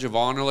badge of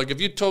honor. Like if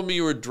you told me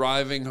you were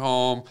driving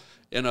home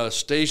in a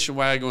station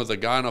wagon with a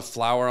guy in a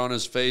flower on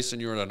his face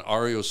and you were at an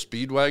REO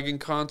Speedwagon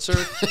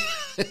concert,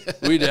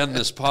 we'd end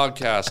this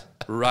podcast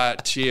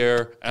right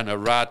here and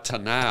right to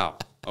now.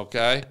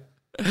 Okay?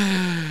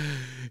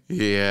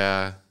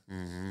 Yeah.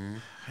 Mm-hmm.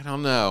 I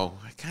don't know.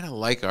 I kind of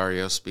like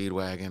REO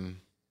Speedwagon.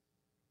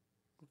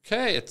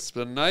 Okay, it's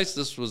been nice.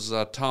 This was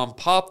Tom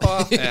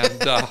Poppa,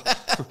 and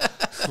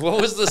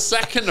what was the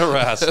second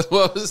arrest?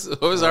 What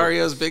was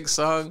REO's big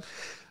song?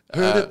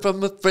 Heard it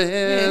from a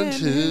friend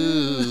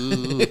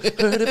who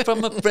heard it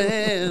from a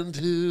friend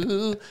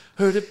who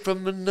heard it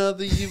from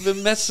another. You've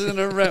been messing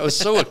around. It was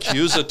so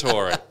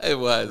accusatory. It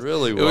was. It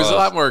really was. It was a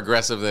lot more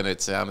aggressive than it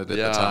sounded at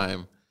the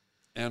time.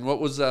 And what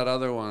was that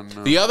other one?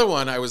 The other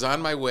one, I was on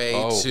my way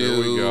to. Here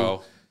we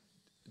go.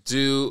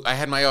 I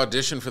had my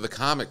audition for the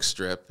comic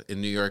strip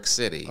in New York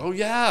City. Oh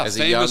yeah, as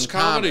famous a young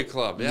comedy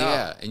club.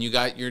 Yeah, and you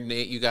got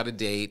you got a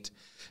date,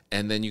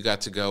 and then you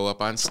got to go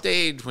up on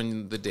stage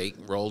when the date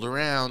rolled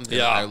around.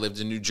 Yeah, I lived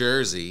in New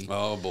Jersey.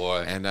 Oh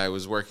boy, and I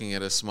was working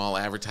at a small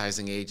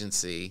advertising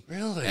agency.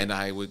 Really? And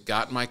I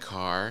got in my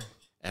car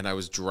and I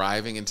was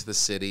driving into the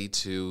city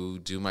to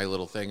do my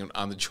little thing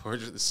on the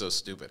George. This is so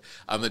stupid.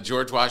 On the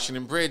George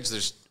Washington Bridge,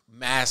 there's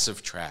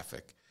massive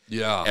traffic.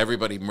 Yeah.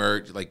 Everybody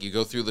merge, like you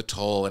go through the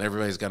toll and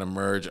everybody's got to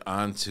merge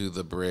onto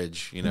the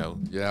bridge,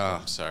 Yeah.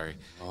 I'm sorry.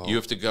 Oh. You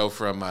have to go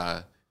from,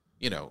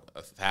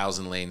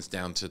 1,000 lanes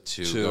down to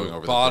 2 going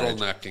over bottlenecking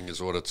the bridge.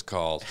 is what it's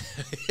called.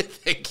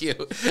 Thank you.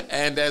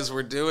 And as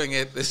we're doing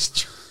it, this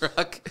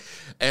truck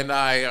and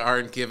I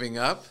aren't giving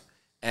up.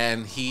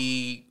 And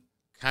he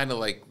kind of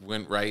like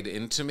went right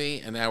into me.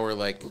 And now we're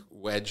like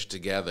wedged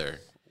together.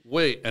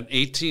 Wait, an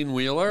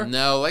 18-wheeler?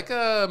 No, like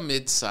a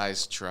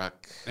mid-sized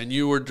truck. And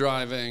you were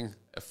driving...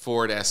 a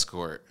Ford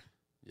Escort.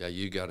 Yeah,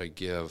 you got to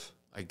give.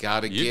 I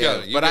got to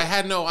give. But I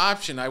had no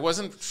option. I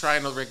wasn't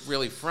trying to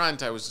really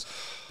front. I was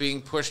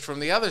being pushed from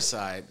the other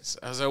side.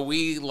 So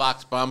we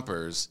locked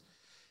bumpers.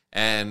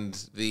 And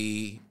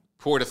the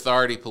Port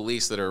Authority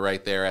police that are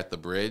right there at the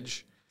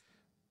bridge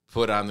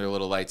put on their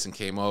little lights and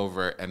came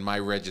over, and my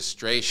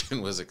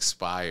registration was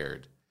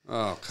expired.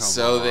 Oh, come on.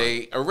 So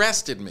they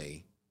arrested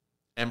me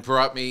and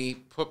brought me,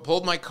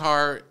 pulled my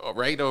car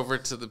right over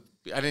to the,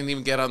 I didn't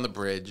even get on the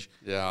bridge.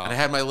 Yeah. And I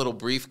had my little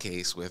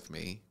briefcase with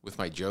me with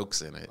my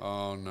jokes in it.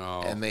 Oh,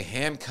 no. And they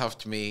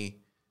handcuffed me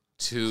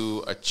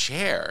to a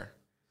chair.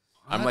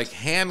 What? I'm like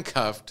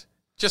handcuffed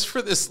just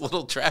for this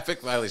little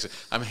traffic violation.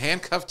 I'm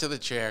handcuffed to the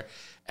chair,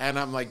 and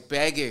I'm like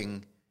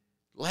begging,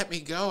 let me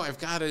go. I've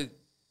got to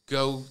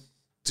go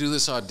do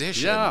this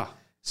audition. Yeah.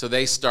 So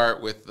they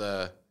start with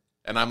the,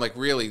 and I'm like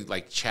really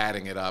like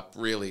chatting it up,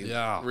 really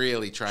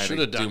trying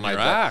to do my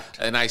act.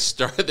 And I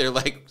started, they're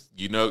like,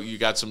 you know, you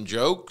got some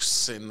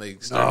jokes, and they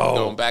started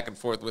going back and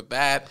forth with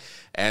that.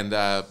 And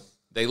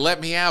they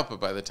let me out, but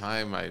by the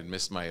time I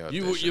missed my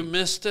audition. You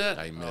missed it?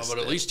 I missed but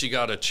at it. least you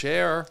got a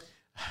chair.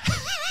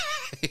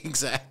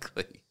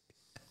 Exactly.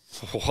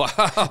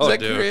 Wow,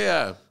 dude.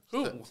 Yeah.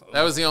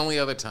 That was the only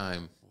other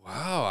time.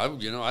 Wow,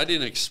 I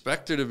didn't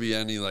expect there to be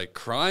any like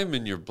crime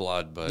in your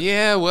blood, but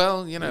Yeah,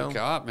 well, you know. you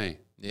got me.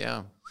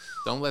 Yeah.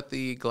 Don't let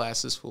the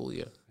glasses fool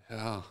you.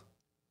 Yeah.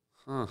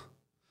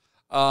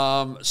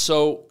 Huh.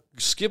 So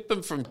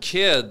skipping from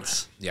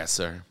kids, Yes,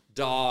 sir.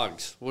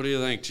 dogs. What do you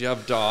think? Do you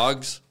have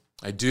dogs?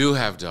 I do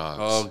have dogs.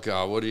 Oh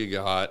God, what do you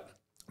got?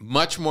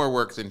 Much more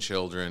work than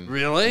children.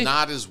 Really?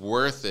 Not as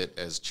worth it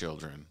as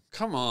children.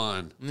 Come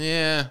on.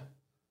 Yeah.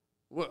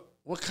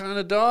 What kind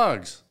of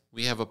dogs?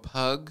 We have a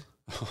pug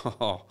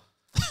Oh.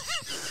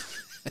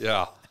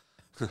 Yeah.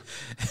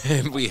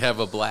 and we have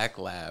a black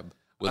lab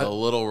with a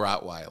little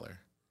Rottweiler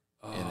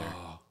in her.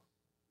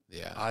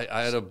 Yeah.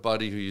 I had a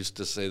buddy who used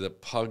to say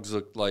that pugs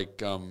looked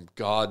like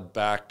God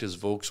backed his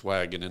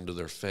Volkswagen into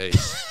their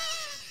face.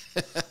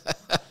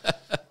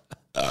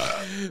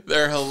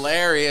 They're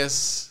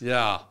hilarious.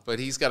 Yeah. But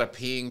he's got a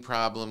peeing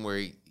problem where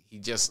he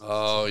just...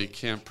 Oh, you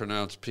can't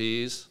pronounce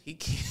peas? He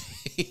can't...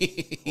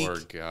 Poor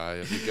guy.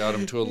 Have you got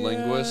him to a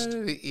linguist?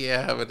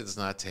 Yeah, but it's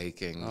not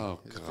taking. Oh,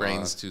 His God.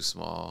 brain's too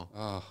small.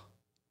 Oh.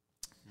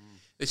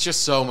 It's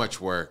just so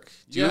much work.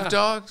 Do you Yeah. have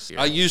dogs?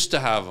 I used to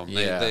have them.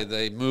 Yeah.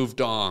 They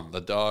moved on.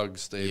 The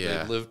dogs, they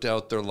Yeah. lived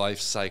out their life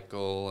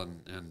cycle,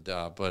 and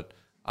but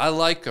I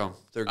like them.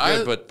 They're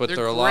I- good, but they're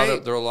they're a lot great.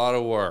 of a lot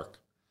of work.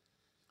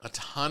 A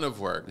ton of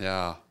work.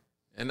 Yeah.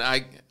 And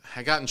I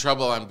got in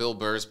trouble on Bill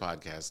Burr's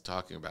podcast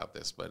talking about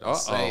this, but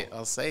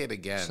I'll say it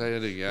again. Say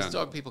it again. These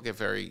dog people get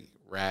very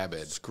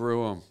rabid.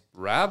 Screw them.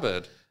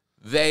 Rabid.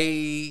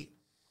 They,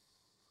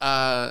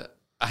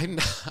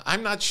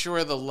 I'm not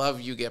sure the love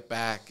you get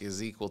back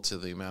is equal to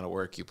the amount of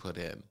work you put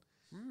in.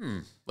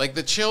 Like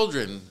the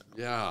children,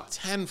 Yeah.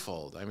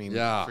 tenfold. I mean,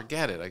 Yeah.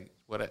 forget it.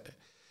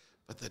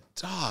 But the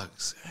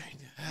dogs.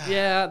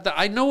 Yeah.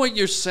 I know what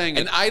you're saying.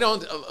 And I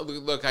don't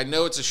look. I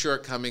know it's a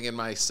shortcoming in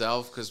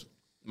myself because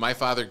my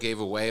father gave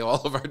away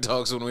all of our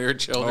dogs when we were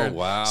children. Oh,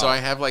 wow. So I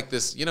have like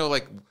this,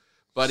 like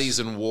buddies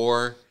in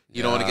war.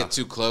 You don't want to Yeah. get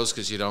too close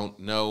because you don't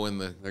know when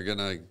the. They're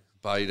gonna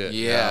bite it.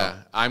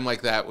 Yeah, I'm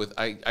like that with.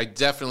 I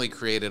definitely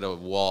created a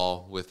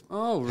wall with.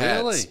 Oh,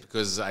 pets really?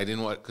 Because I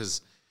didn't want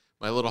because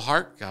my little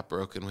heart got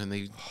broken when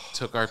they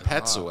took our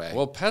pets away.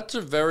 Well, pets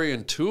are very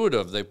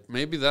intuitive.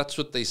 Maybe that's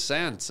what they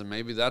sense, and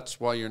maybe that's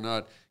why you're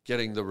not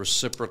getting the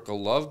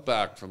reciprocal love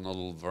back from the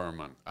little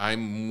vermin.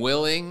 I'm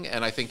willing,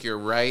 and I think you're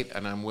right,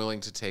 and I'm willing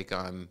to take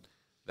on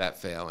that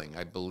failing.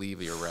 I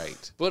believe you're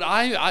right. But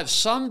I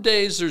some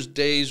days there's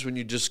days when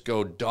you just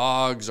go,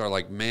 dogs are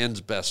like man's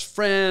best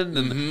friend,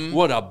 and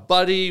what a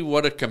buddy,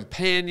 what a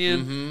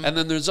companion. And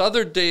then there's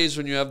other days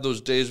when you have those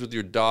days with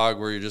your dog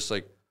where you're just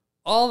like,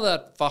 all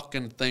that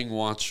fucking thing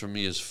wants from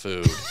me is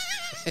food.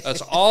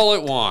 That's all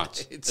it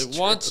wants. It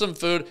wants some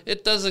food.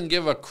 It doesn't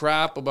give a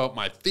crap about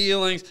my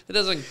feelings. It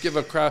doesn't give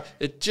a crap.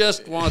 It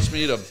just wants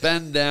me to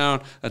bend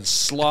down and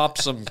slop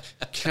some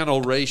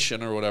kennel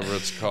ration or whatever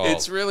it's called.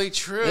 It's really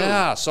true.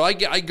 Yeah, so I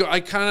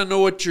kind of know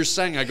what you're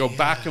saying. I go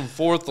back and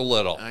forth a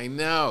little. I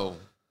know.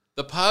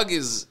 The pug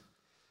is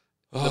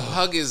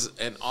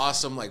an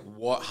awesome like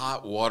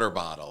hot water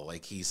bottle.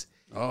 Like he's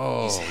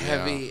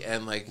heavy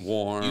and like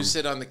warm. You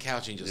sit on the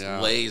couch and he just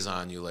lays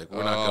on you like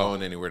we're not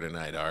going anywhere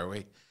tonight, are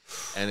we?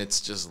 And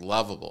it's just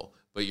lovable.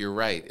 But you're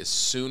right. As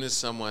soon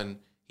as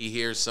he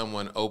hears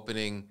someone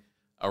opening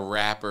a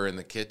wrapper in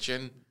the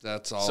kitchen,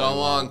 That's all. so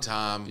long,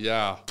 Tom.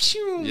 Yeah.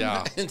 Pew,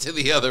 Yeah. into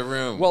the other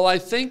room. Well, I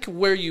think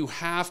where you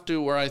have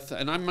to,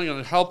 and I'm going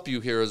to help you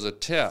here as a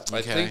tip.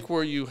 I think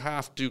where you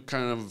have to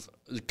kind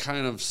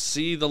of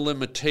see the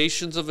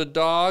limitations of a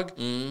dog,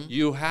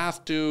 you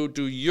have to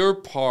do your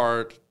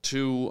part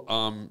to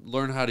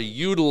learn how to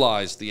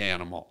utilize the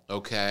animal.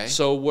 Okay.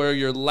 So where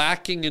you're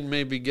lacking in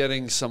maybe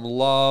getting some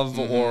love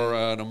or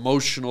an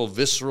emotional,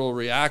 visceral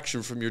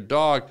reaction from your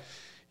dog,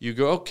 you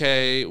go,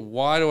 okay,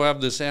 why do I have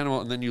this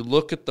animal? And then you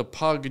look at the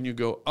pug and you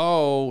go,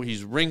 oh,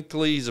 he's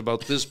wrinkly, he's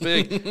about this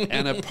big.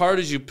 And a part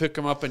is you pick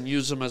him up and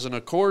use him as an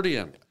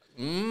accordion.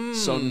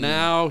 So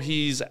now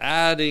he's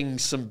adding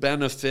some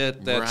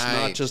benefit that's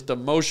not just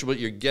emotional, but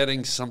you're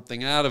getting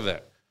something out of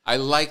it. I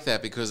like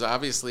that because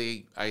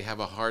obviously I have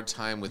a hard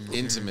time with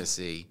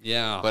intimacy.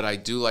 Yeah. But I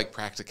do like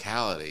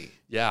practicality.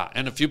 Yeah,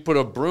 and if you put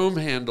a broom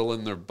handle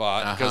in their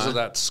butt because of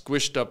that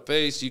squished up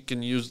face, you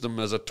can use them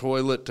as a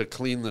toilet to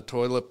clean the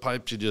toilet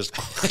pipes. You just,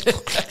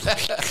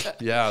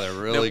 yeah, they're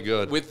really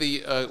good. With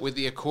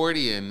the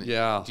accordion,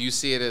 Yeah. do you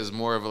see it as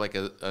more of like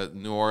a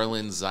New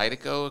Orleans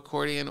Zydeco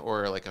accordion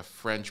or like a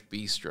French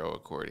bistro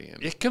accordion?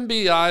 It can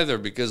be either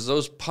because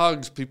those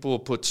pugs, people will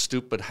put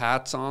stupid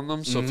hats on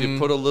them. So if you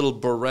put a little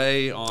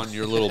beret on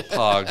your little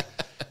pug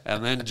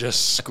and then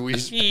just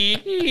squeeze,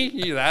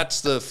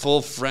 that's the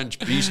full French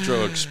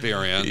bistro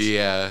experience.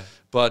 Yeah.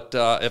 But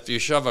if you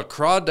shove a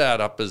crawdad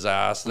up his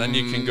ass, then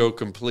you can go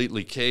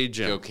completely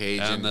Cajun. Go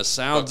Cajun. And the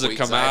sounds that Buckwheat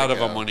come out of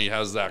Zydeco. him when he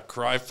has that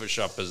cryfish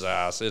up his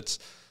ass, it's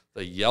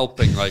the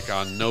yelping like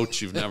on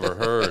notes you've never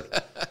heard.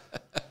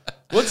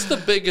 What's the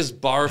biggest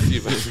barf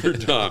you've ever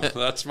done?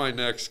 That's my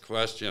next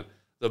question.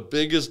 The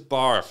biggest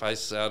barf. I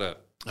said it.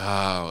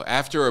 Oh,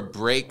 after a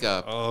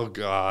breakup. Oh,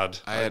 God.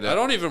 I had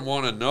don't even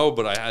want to know,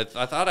 but I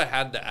thought I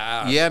had to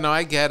ask. Yeah, no,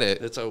 I get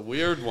it. It's a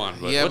weird one.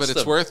 But Yeah, what's but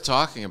it's worth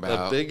talking the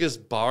about.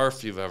 biggest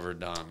barf you've ever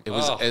done. It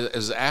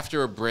was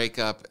after a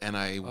breakup, and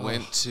I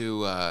went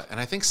to, and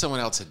I think someone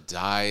else had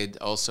died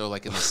also,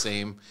 like in the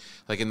same,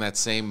 like in that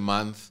same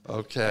month.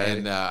 Okay.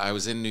 And I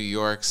was in New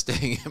York,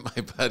 staying at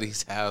my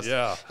buddy's house.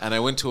 Yeah. And I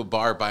went to a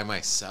bar by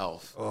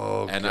myself.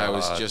 Oh, and I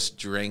was God. just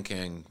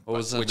drinking. What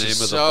was the which name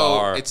is of the so,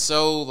 bar? It's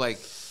so like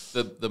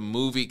the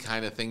movie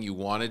kind of thing you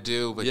want to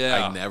do, but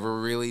Yeah. I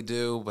never really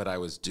do. But I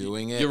was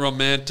doing it. You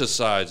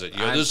romanticize it.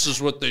 Yeah, this is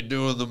what they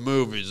do in the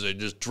movies. They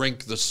just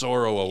drink the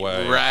sorrow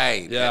away.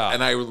 Right. Yeah.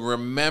 And I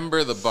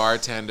remember the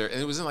bartender, and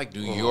it was in like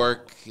New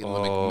York, in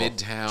like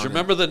Midtown. Do you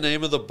remember the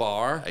name of the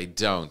bar? I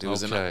don't. It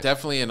was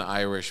definitely an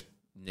Irish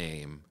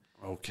name.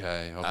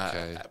 Okay.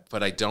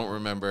 But I don't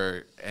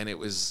remember, and it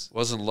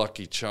Wasn't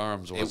Lucky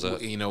Charms, was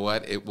it? You know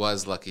what? It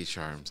was Lucky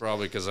Charms.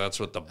 Probably because that's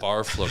what the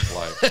barf looked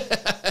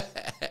like.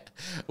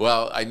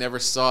 Well, I never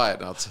saw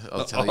it, and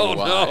I'll tell you Oh,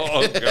 why. no.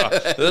 Oh,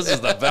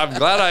 God. I'm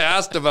glad I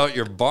asked about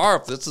your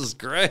barf. This is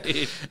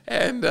great.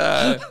 And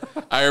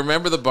I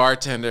remember the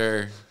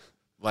bartender,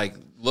 like,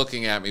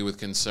 looking at me with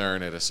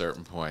concern at a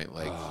certain point.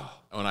 Like,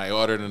 when I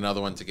ordered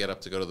another one to get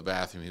up to go to the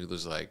bathroom, he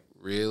was like,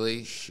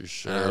 really?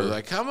 Sure. And I was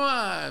like, come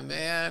on,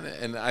 man.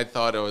 And I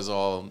thought it was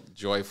all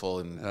joyful,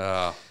 and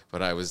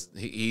but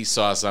he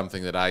saw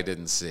something that I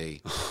didn't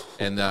see.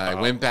 And I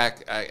went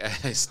back,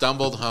 I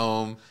stumbled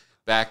home,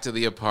 back to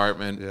the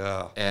apartment.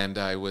 Yeah. And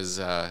I was...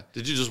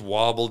 Did you just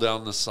wobble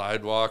down the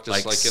sidewalk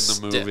just like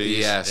in the movies?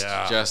 Yes,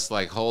 Yeah. just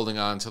like holding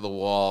on to the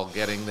wall,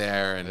 getting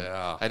there. And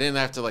Yeah. I didn't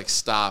have to like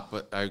stop,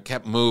 but I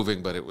kept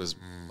moving, but it was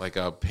like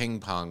a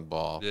ping pong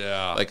ball.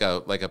 Yeah. Like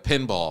a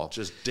pinball.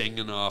 Just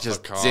dinging off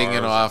Just a car.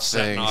 dinging off,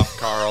 setting saying- off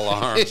car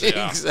alarms.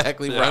 Yeah.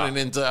 Exactly, Yeah. running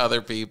into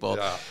other people.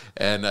 Yeah.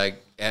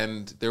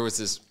 And there was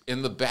this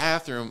in the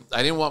bathroom.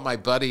 I didn't want my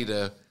buddy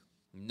to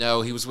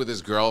know he was with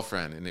his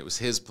girlfriend, and it was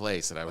his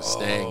place that I was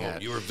staying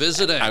at. You were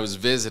visiting. I was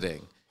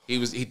visiting.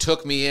 He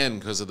took me in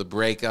because of the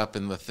breakup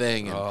and the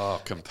thing.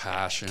 And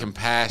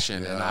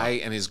compassion.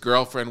 And his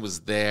girlfriend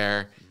was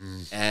there,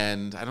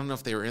 and I don't know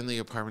if they were in the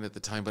apartment at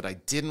the time, but I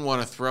didn't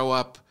want to throw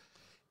up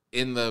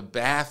in the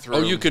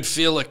bathroom. Oh, you could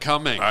feel it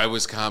coming. I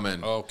was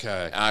coming.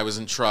 Okay. I was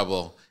in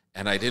trouble,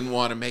 and I didn't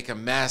want to make a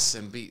mess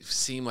and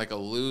seem like a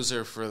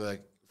loser for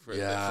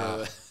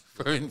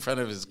in front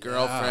of his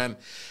girlfriend.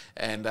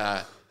 And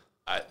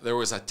there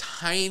was a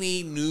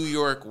tiny New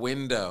York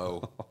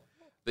window.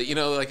 That, you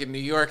know, like in New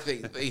York,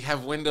 they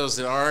have windows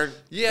that aren't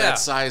that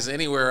size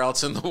anywhere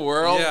else in the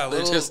world. Yeah,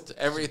 they're just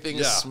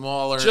everything's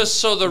smaller. Just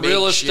so the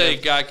real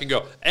estate guy can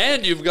go,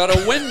 and you've got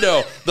a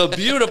window, the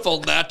beautiful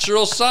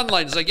natural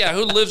sunlight. It's like, yeah,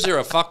 who lives here?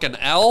 A fucking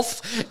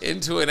elf?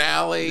 Into an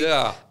alley.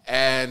 Yeah.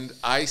 And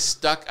I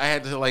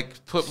had to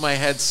like put my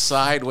head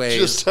sideways.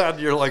 Just had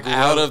your like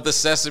out of the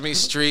Sesame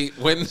Street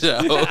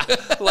window.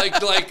 like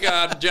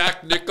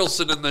Jack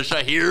Nicholson in the show.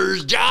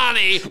 Here's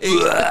Johnny.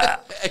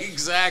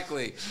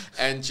 Exactly.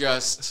 And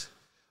just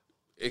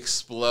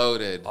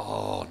exploded.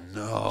 Oh,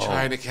 no.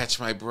 Trying to catch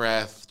my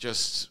breath,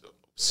 just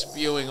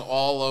spewing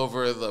all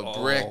over the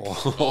brick,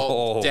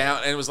 all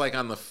down. And it was like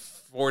on the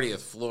 40th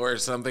floor or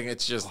something.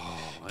 It's just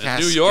in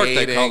New York,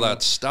 they call that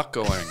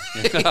stuccoing.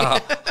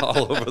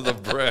 All over the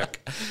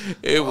brick.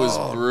 It was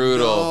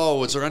brutal. Oh,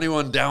 was there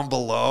anyone down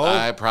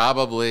below?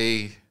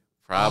 Probably.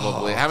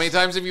 How many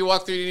times have you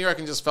walked through New York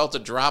and just felt a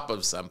drop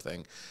of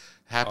something?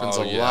 Happens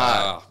a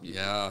lot.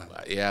 Yeah.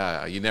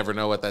 Yeah, you never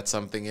know what that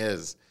something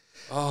is.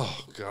 Oh,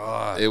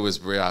 God. It was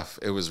rough.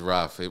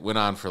 It went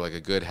on for like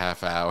a good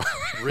half hour.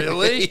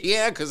 Really?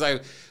 Yeah, because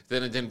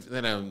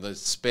then I'm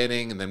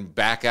spinning and then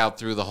back out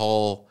through the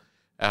hole,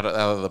 out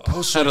of the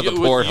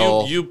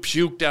porthole. You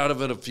puked out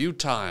of it a few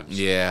times.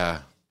 Yeah.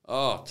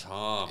 Oh,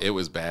 Tom. It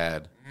was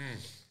bad.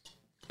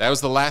 That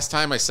was the last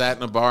time I sat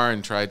in a bar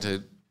and tried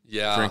to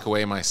drink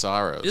away my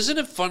sorrows. Isn't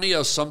it funny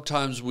how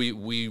sometimes we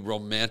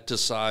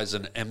romanticize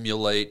and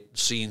emulate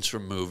scenes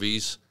from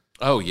movies?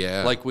 Oh,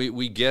 yeah. Like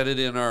we get it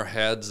in our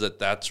heads that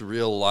that's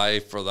real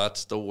life, or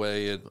that's the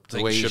way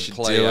things should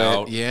play do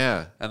out. it.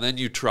 Yeah. And then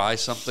you try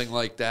something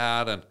like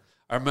that. And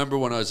I remember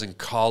when I was in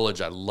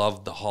college, I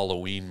loved the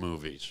Halloween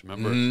movies.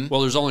 Remember?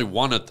 Well, there's only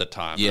one at the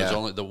time. Yeah. There's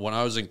only when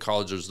I was in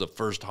college, it was the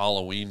first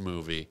Halloween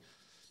movie.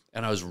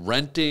 And I was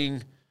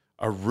renting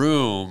a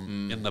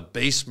room in the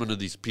basement of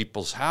these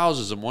people's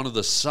houses, and one of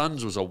the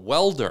sons was a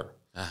welder.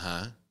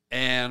 Uh-huh.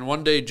 And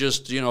one day,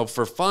 just,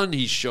 for fun,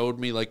 he showed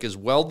me like his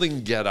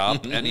welding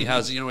getup, and he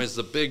has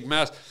the big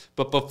mask.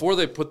 But before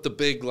they put the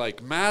big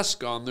like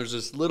mask on, there's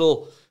this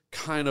little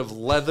kind of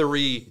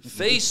leathery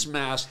face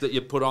mask that you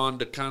put on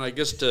to kind of, I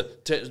guess, to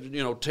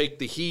take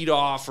the heat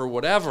off or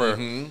whatever.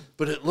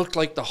 But it looked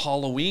like the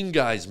Halloween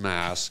guy's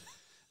mask.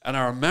 And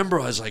I remember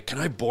I was like, can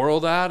I borrow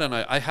that? And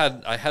I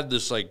had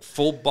this like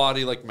full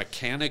body like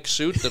mechanic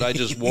suit that I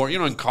just wore.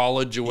 In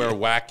college you wear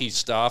wacky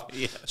stuff.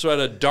 Yeah. So I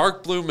had a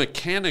dark blue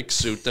mechanic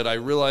suit that I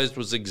realized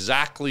was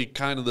exactly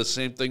kind of the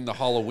same thing the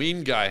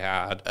Halloween guy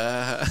had.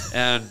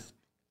 And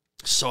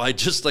so I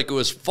just, like, it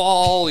was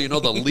fall,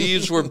 the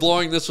leaves were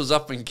blowing. This was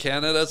up in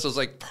Canada, so it was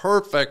like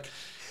perfect.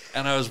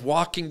 And I was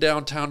walking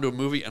downtown to a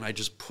movie, and I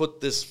just put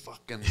this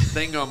fucking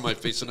thing on my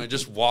face, and I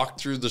just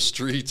walked through the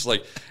streets,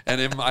 like. And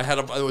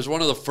I was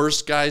one of the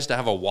first guys to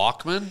have a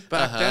Walkman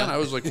back then. I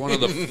was like one of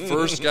the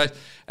first guys,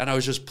 and I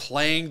was just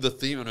playing the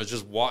theme, and I was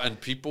just and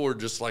people were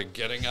just like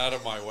getting out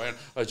of my way. And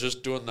I was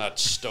just doing that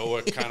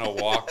stoic kind of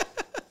walk,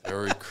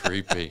 very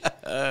creepy.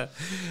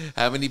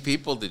 How many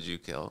people did you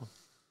kill?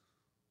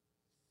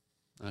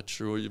 Not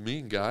sure what you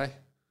mean, guy.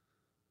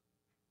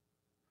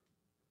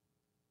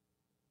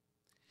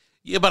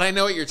 Yeah, but I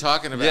know what you're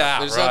talking about. Yeah,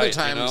 there's right, other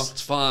times.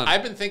 it's fun.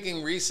 I've been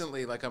thinking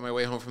recently, like on my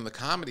way home from the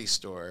Comedy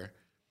Store,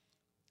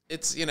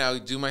 it's,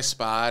 do my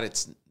spot.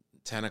 It's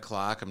 10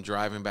 o'clock. I'm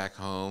driving back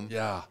home.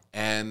 Yeah.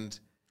 And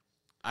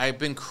I've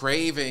been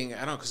craving, I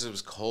don't know, because it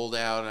was cold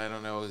out. I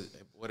don't know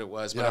what it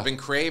was, but I've been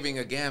craving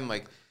again,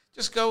 like,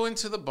 just go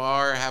into the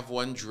bar, have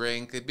one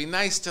drink. It'd be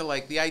nice to,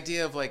 like, the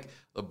idea of, like,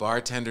 the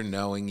bartender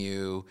knowing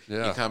you.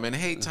 Yeah. You come in,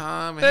 hey,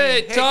 Tom.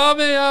 Hey,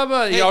 Tommy.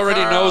 He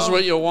already Carl. knows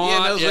what you want. He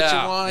knows what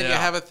you want. Yeah. You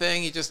have a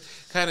thing. You just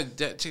kind of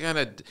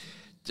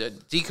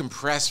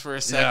decompress for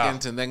a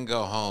second and then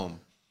go home.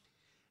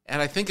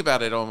 And I think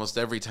about it almost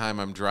every time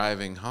I'm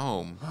driving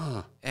home.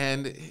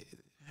 And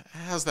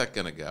how's that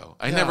going to go?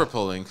 I never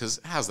pull in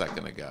because how's that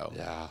going to go?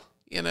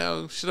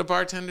 Yeah. Should a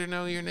bartender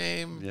know your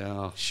name?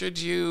 Yeah. Should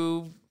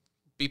you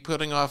be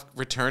putting off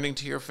returning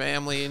to your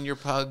family and your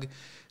pug?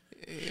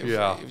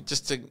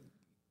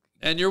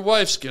 And your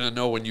wife's going to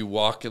know when you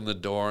walk in the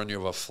door and you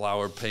have a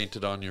flower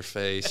painted on your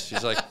face.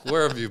 She's like,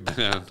 where have you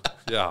been?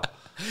 Yeah.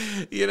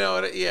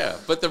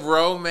 But the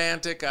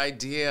romantic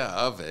idea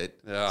of it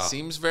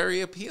seems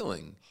very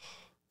appealing.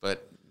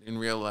 But in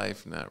real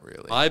life, not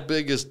really. My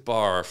biggest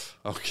barf,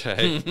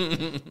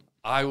 okay,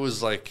 I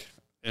was like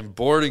in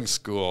boarding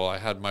school. I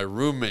had my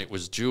roommate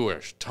was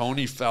Jewish.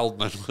 Tony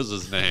Feldman was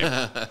his name.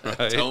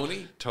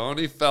 Right?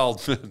 Tony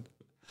Feldman.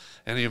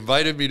 And he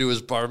invited me to his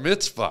bar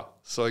mitzvah.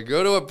 So I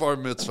go to a bar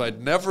mitzvah.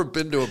 I'd never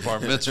been to a bar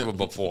mitzvah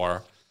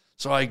before.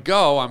 So I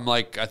go. I'm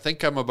like, I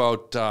think I'm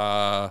about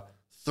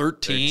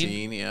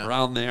 13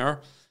 around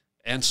there.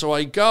 And so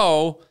I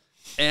go,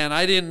 and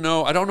I didn't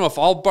know. I don't know if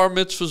all bar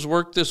mitzvahs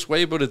work this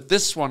way, but at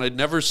this one, I'd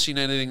never seen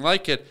anything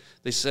like it.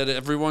 They said,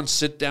 everyone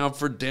sit down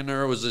for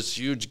dinner. It was this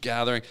huge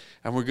gathering,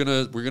 and we're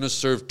gonna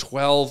serve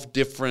 12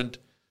 different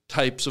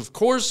types of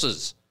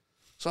courses.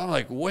 So I'm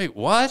like, wait,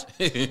 what?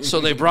 So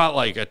they brought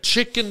like a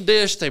chicken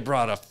dish. They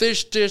brought a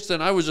fish dish.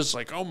 And I was just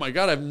like, oh, my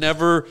God, I've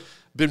never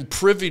been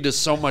privy to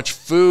so much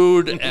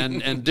food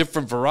and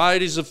different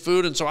varieties of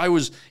food. And so I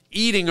was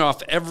eating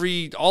off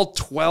all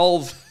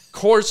 12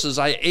 courses.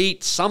 I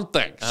ate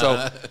something.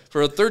 So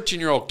for a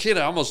 13-year-old kid,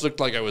 I almost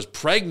looked like I was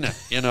pregnant,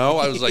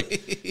 I was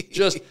like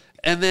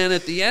and then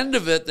at the end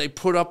of it, they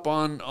put up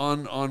on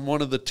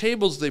one of the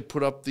tables, they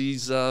put up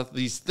these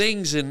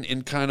things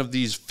in kind of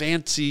these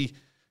fancy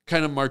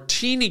kind of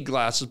martini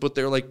glasses, but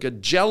they're like a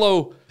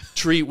Jell-O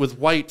treat with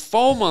white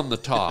foam on the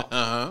top.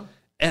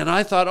 And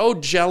I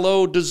thought,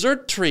 Jell-O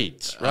dessert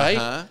treats,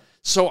 right?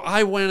 So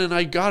I went and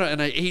I got it,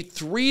 and I ate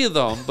 3 of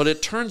them, but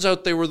it turns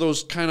out they were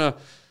those kind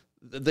of,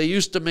 they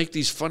used to make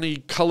these funny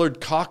colored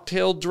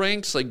cocktail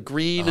drinks, like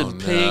green and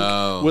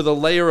pink, with a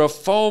layer of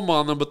foam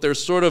on them, but they're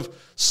sort of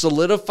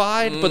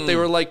solidified, but they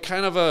were like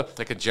kind of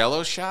like a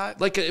Jell-O shot?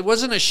 Like it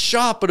wasn't a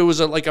shot, but it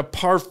was like a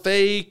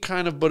parfait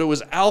kind of, but it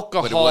was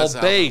alcohol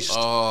based.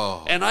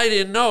 And I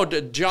didn't know.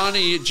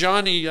 Johnny,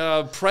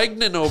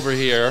 pregnant over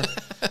here,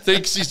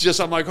 thinks he's just,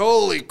 I'm like,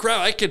 holy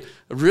crap,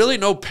 really,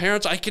 no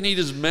parents, I can eat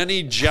as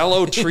many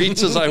Jell-O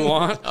treats as I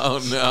want. Oh,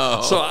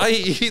 no. So I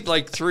eat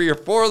like 3 or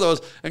 4 of those,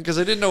 and because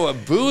I didn't know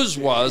what booze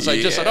was,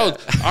 I just said,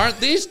 aren't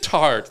these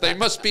tart? They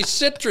must be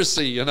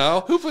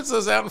citrusy, Who puts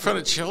those out in front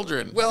of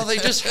children? Well, they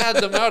just had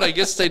them out. I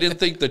guess they didn't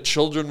think the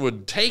children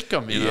would take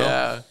them,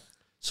 Yeah.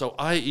 So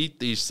I eat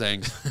these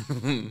things,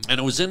 and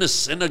it was in a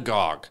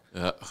synagogue.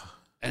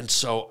 And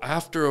so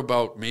after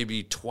about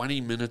maybe 20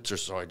 minutes or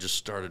so, I just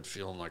started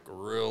feeling like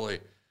really...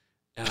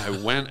 And I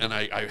went, and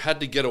I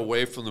had to get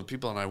away from the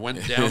people, and I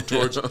went down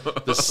towards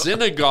the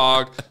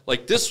synagogue.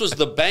 Like, this was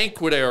the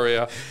banquet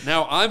area.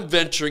 Now I'm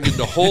venturing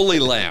into Holy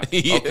Land,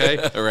 okay?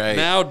 Yeah, right.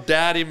 Now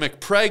Daddy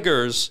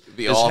McPregger's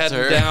The is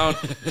altar.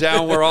 heading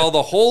down where all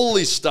the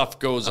holy stuff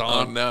goes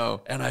on. Oh,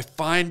 no. And I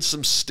find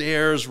some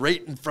stairs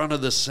right in front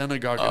of the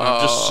synagogue, and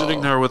I'm just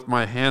sitting there with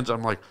my hands.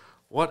 I'm like,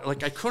 what?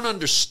 Like, I couldn't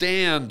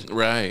understand.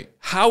 Right.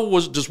 How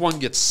does one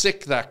get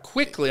sick that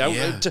quickly?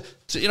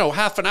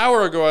 Half an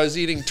hour ago, I was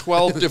eating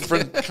 12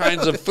 different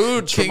kinds of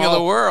foods. King of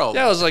the world.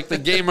 Yeah, it was like the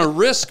game of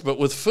Risk, but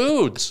with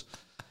foods.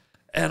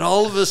 And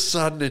all of a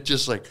sudden, it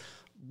just like,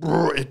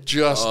 it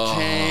just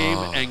came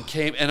and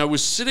came. And I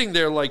was sitting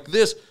there like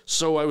this,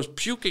 so I was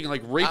puking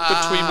like right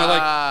between my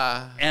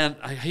legs. And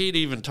I hate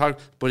even talking,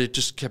 but it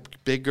just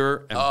kept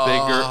bigger and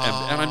bigger.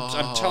 And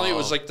I'm telling you, it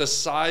was like the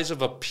size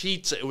of a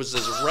pizza. It was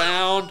this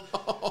round.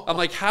 I'm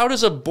like, how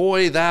does a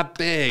boy that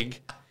big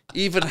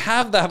even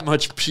have that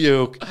much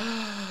puke?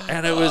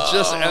 And it was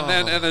just,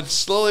 and then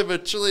slowly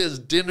but surely, as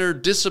dinner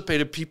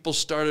dissipated, people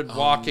started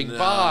walking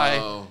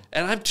by,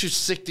 and I'm too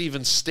sick to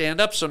even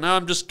stand up. So now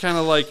I'm just kind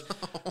of like,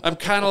 I'm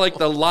kind of like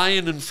the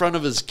lion in front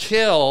of his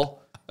kill,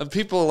 and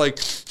people are like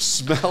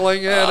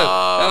smelling it, and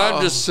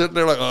I'm just sitting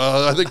there like,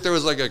 I think there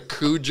was like a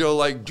Cujo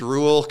like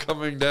drool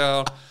coming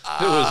down.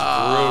 It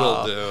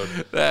was brutal,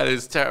 dude. That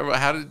is terrible.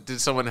 How did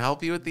someone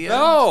help you at the end?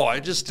 No, I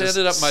just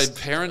ended up. My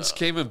parents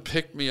came and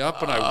picked me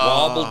up, and I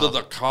wobbled to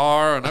the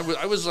car, and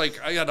I was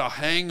like, I got a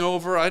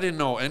hangover. I didn't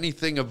know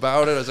anything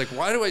about it. I was like,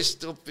 why do I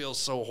still feel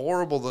so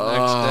horrible the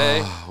next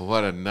day?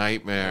 What a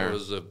nightmare! It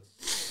was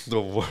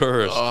the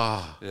worst.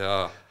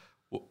 Yeah.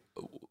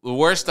 The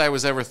worst I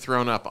was ever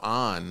thrown up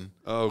on.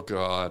 Oh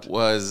God.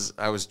 Was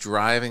I was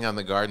driving on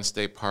the Garden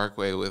State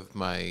Parkway with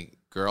my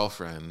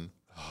girlfriend,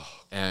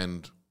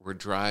 and we're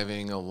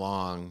driving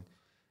along,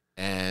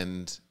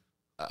 and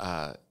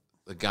the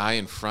guy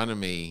in front of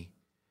me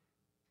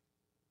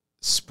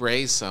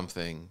sprays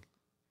something,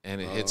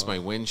 and it hits my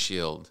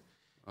windshield.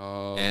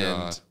 Oh, and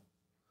God.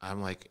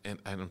 I'm like, and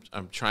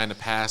I'm trying to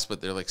pass, but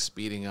they're like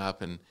speeding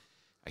up, and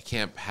I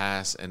can't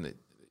pass, and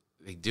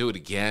they do it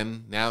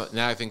again. Now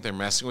I think they're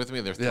messing with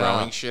me. They're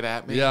throwing shit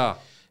at me. Yeah.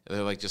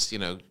 They're like, just,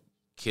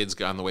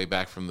 kids on the way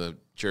back from the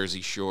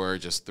Jersey Shore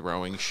just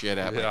throwing shit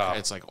at me.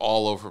 It's like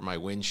all over my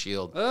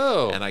windshield.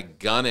 Oh. And I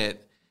gun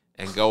it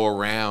and go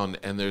around,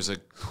 and there's a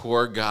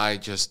poor guy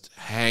just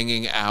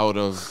hanging out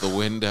of the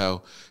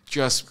window,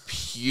 just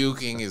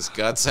puking his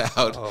guts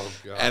out. Oh,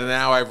 God. And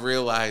now I've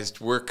realized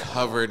we're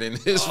covered in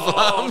his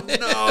vomit.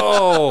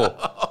 No.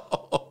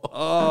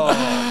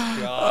 Oh, God.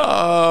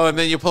 Oh, and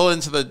then you pull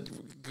into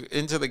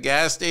the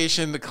gas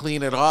station to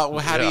clean it off.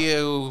 Where do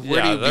you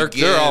begin?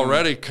 They're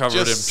already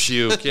covered in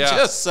puke. Yeah,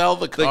 just sell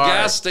the car. The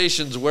gas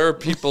station's where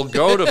people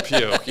go to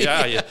puke.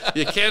 Yeah,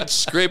 you can't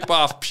scrape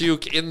off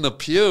puke in the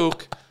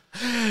puke.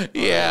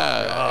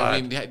 Yeah, Oh,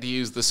 I mean, you had to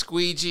use the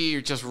squeegee.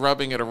 You're just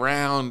rubbing it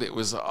around. It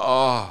was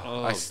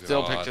I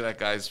still God. picture that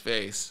guy's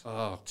face.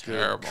 Oh,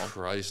 terrible! Good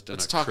Christ!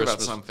 Let's talk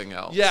about something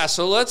else. Yeah,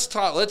 so let's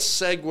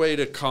segue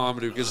to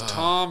comedy, because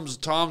Tom's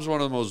one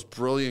of the most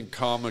brilliant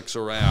comics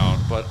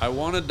around. But I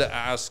wanted to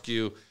ask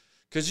you,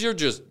 because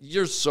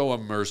you're so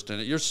immersed in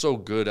it, you're so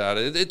good at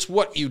it. It's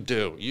what you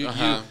do. You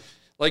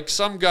like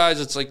some guys,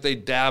 it's like they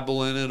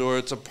dabble in it, or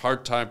it's a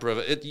part-time.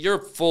 You're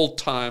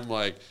full-time,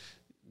 like.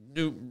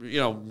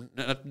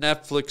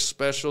 Netflix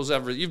specials,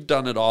 you've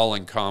done it all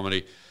in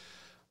comedy.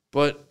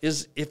 But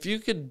if you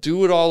could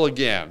do it all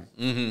again,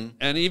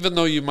 and even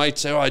though you might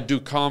say, I do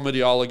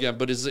comedy all again,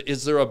 but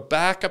is there a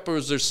backup, or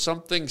is there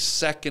something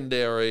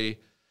secondary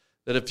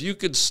that if you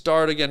could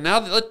start again? Now,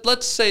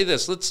 let's say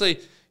this. Let's say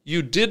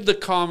you did the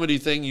comedy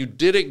thing, you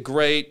did it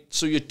great,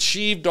 so you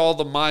achieved all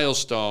the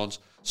milestones.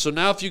 So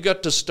now if you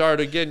got to start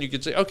again, you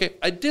could say, okay,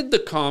 I did the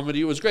comedy,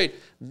 it was great.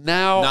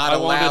 Now I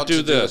want to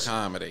do this. Do the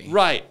comedy.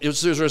 Right.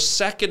 Is there a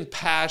second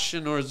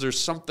passion, or is there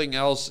something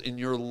else in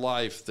your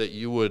life that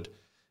you would,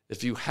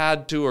 if you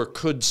had to or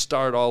could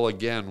start all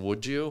again,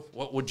 would you?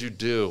 What would you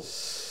do?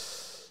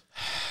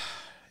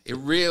 It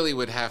really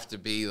would have to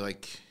be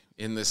like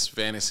in this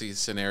fantasy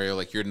scenario,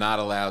 like you're not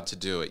allowed to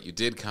do it. You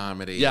did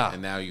comedy,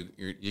 and now you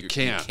can't. You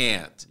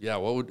can't. Yeah,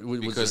 what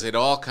would because it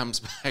all comes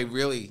by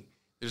really.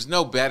 There's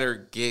no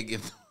better gig,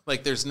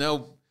 there's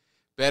no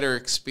better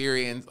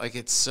experience. Like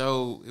it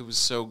was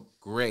so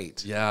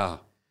great. Yeah.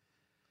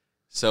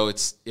 So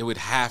it would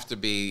have to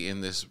be in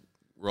this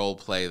role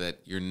play that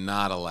you're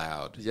not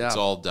allowed. Yeah. It's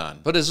all done.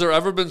 But has there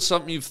ever been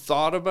something you've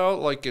thought about,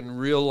 like in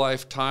real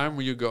life time,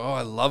 where you go,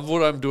 I love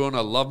what I'm doing,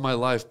 I love my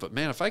life, but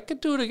man, if I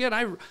could do it again,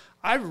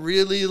 I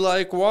really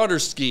like water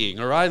skiing,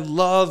 or I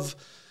love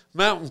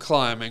mountain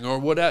climbing, or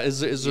what? Is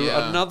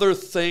there another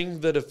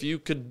thing that if you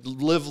could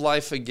live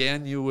life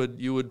again, you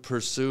would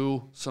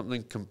pursue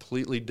something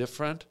completely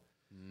different?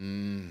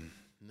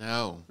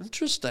 No.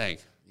 Interesting.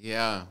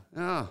 Yeah.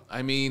 Yeah.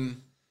 I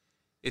mean,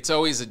 it's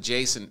always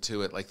adjacent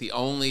to it. Like the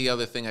only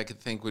other thing I could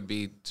think would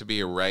be to be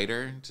a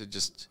writer, to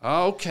just.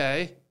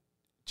 Okay.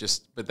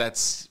 but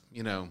that's,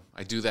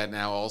 I do that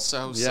now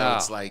also. So Yeah.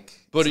 it's like,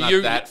 But it's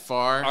not that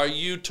far. Are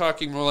you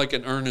talking more like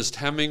an Ernest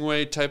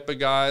Hemingway type of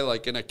guy,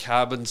 like in a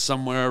cabin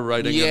somewhere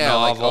writing a Yeah,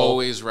 novel? like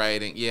always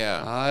writing.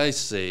 Yeah. I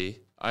see.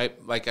 I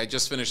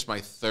just finished my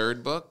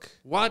third book.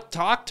 What?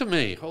 Talk to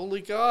me.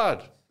 Holy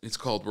God. It's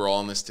called We're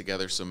All in This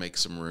Together, So Make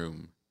Some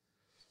Room.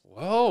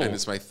 Whoa. And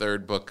it's my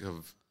third book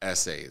of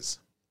essays.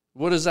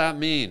 What does that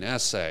mean,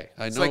 essay?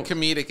 It's like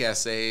comedic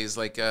essays,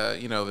 like, they're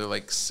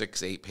like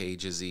 6-8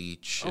 pages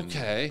each. And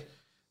Okay.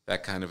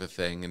 that kind of a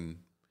thing.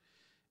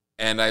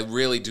 And I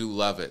really do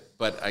love it.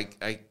 But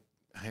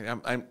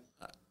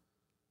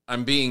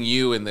I'm being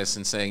you in this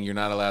and saying you're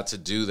not allowed to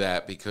do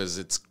that because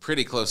it's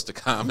pretty close to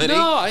comedy.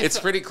 No, it's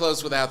pretty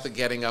close without the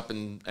getting up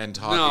and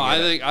talking. No,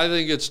 I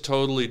think it's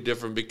totally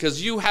different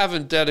because you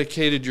haven't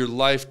dedicated your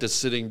life to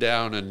sitting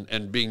down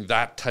and being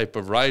that type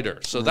of writer.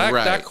 So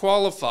that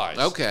qualifies.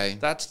 Okay.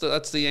 That's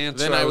the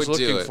answer then I was would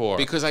do looking it for.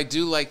 because I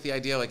do like the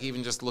idea, like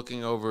even just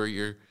looking over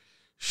your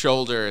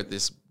shoulder at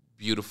this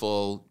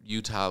beautiful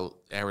Utah,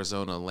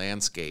 Arizona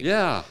landscape.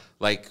 Yeah.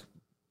 Like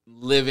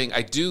living,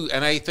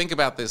 and I think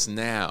about this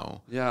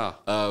now. Yeah.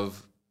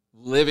 Of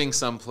living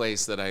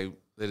someplace that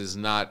is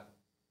not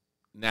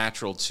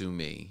natural to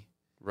me.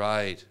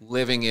 Right.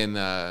 Living in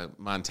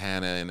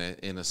Montana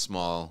in a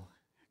small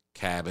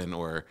cabin,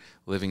 or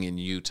living in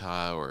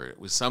Utah, or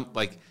with some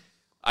like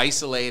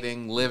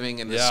isolating, living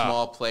in a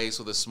small place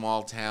with a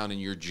small town, and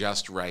you're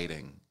just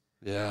writing.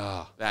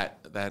 Yeah. That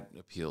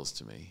appeals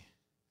to me.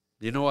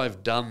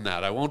 I've done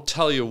that. I won't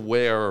tell you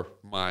where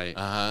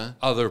my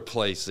other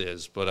place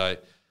is, but I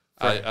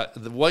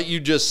what you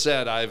just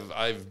said,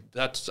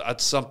 that's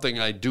something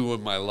I do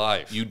in my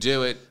life. You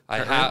do it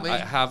currently? I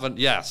have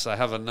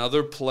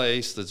another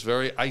place that's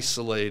very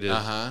isolated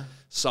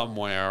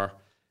somewhere,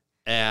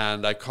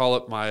 and I call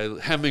it my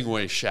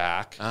Hemingway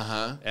shack.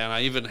 And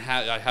I even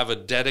have a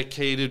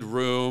dedicated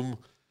room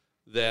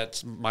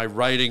that's my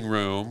writing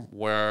room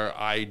where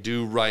I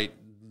do write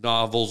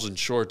novels and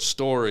short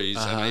stories,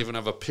 and I even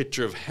have a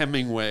picture of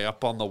Hemingway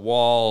up on the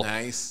wall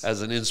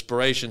as an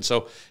inspiration.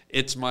 So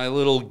it's my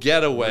little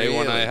getaway.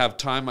 When I have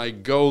time, I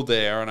go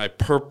there, and I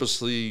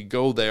purposely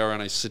go there,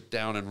 and I sit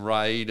down and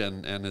write,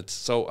 and it's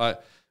so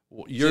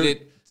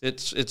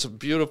it's a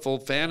beautiful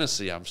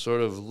fantasy. I'm sort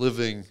of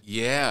living.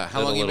 Yeah.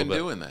 How long have you been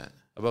doing that?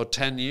 About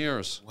 10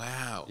 years.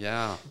 Wow.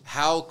 Yeah.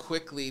 How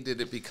quickly did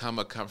it become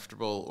a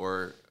comfortable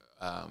or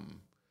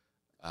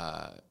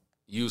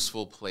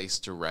useful place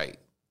to write?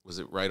 Was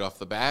it right off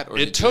the bat, or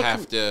did you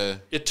have to?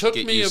 It took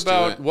me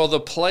about. Well, the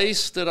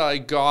place that I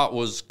got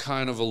was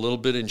kind of a little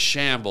bit in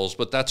shambles,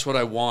 but that's what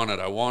I wanted.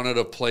 I wanted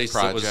a place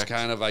that was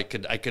kind of I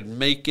could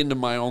make into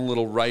my own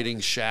little writing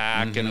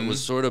shack, and it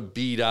was sort of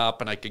beat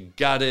up, and I could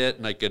gut it,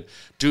 and I could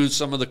do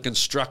some of the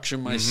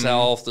construction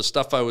myself, the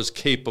stuff I was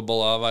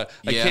capable of.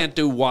 I can't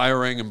do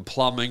wiring and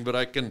plumbing, but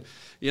I can,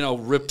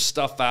 rip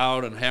stuff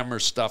out and hammer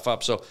stuff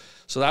up. So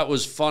that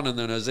was fun, and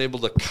then I was able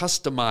to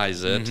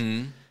customize it.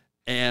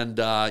 And,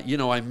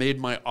 I made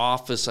my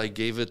office, I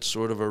gave it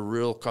sort of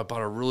I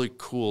bought a really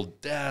cool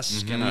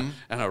desk and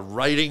a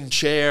writing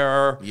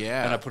chair.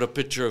 Yeah. And I put a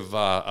picture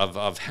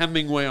of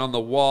Hemingway on the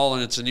wall,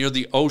 and it's near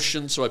the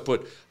ocean. So I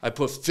put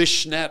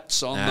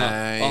fishnets on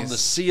the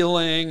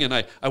ceiling, and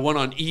I went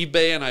on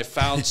eBay and I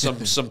found some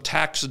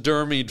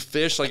taxidermied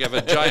fish. Like I have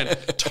a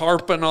giant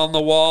tarpon on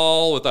the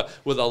wall with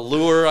a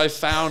lure I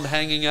found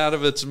hanging out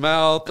of its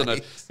mouth.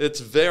 And it's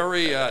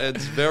very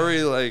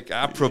like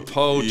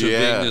apropos to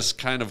being this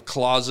kind of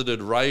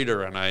closeted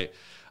writer, and I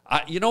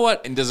you know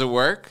what? And does it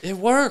work? It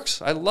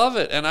works. I love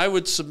it, and I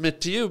would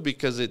submit to you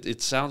because it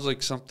sounds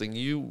like something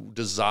you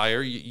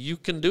desire. You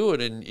can do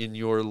it in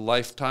your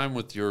lifetime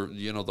with your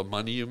the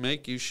money you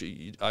make. You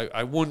should.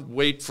 I wouldn't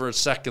wait for a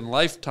second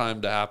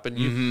lifetime to happen.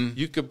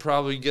 You could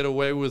probably get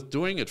away with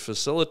doing it,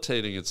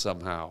 facilitating it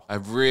somehow.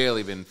 I've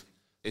really been.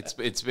 It's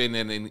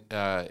been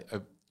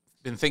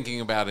been thinking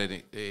about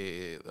it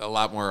a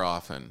lot more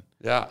often.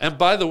 Yeah, and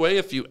by the way,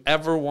 if you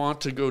ever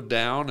want to go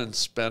down and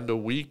spend a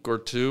week or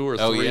 2 or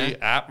 3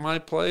 at my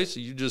place,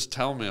 you just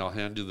tell me. I'll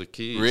hand you the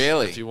keys.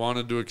 Really? If you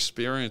wanted to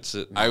experience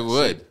it. I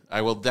would.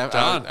 I would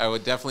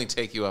definitely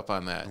take you up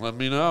on that. Let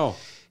me know.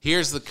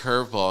 Here's the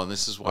curveball, and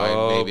this is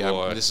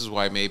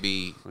why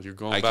maybe you're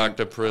going back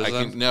to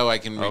prison.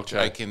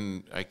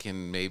 I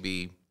can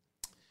maybe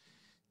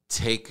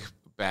take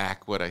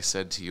back what I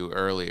said to you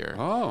earlier.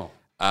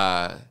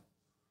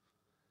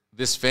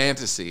 This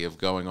fantasy of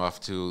going off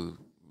to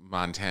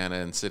Montana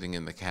and sitting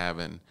in the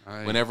cabin,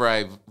 whenever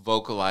I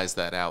vocalize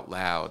that out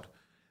loud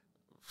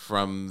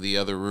from the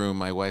other room,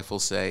 my wife will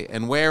say,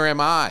 "And where am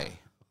I?"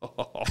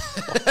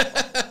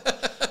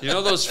 You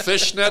know those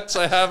fishnets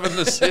I have in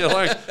the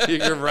ceiling? You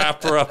can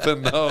wrap her up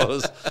in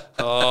those.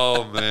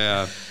 Oh,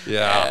 man.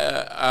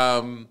 Yeah.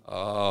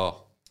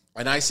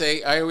 And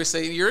I always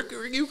say,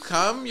 you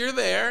come, you're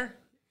there.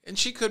 And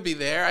she could be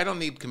there. I don't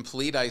need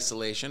complete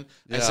isolation.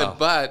 Yeah. I said,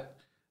 but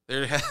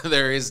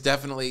there is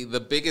definitely the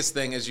biggest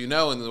thing, as you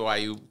know, and why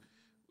you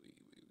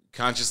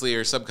consciously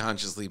or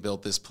subconsciously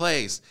built this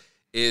place,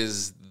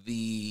 is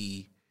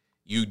the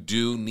you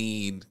do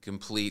need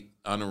complete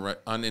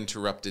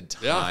uninterrupted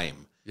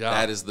time. Yeah.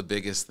 That is the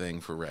biggest thing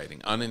for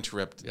writing,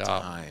 uninterrupted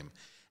time.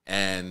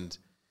 And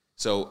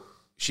so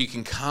she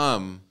can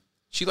come.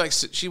 She always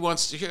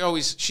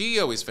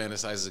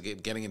fantasizes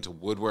of getting into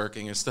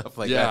woodworking and stuff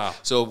like that.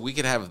 So if we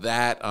could have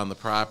that on the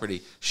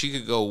property, she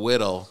could go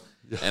whittle,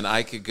 and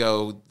I could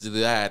go do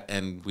that,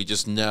 and we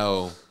just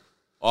know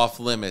off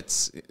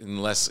limits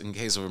in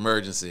case of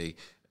emergency.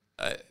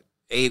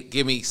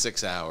 Give me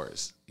 6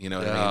 hours. You know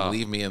what I mean?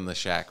 Leave me in the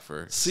shack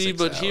for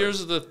 6 hours.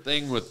 Here's the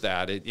thing with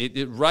that.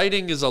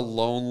 Writing is a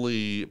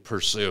lonely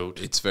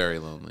pursuit. It's very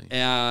lonely.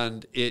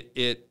 And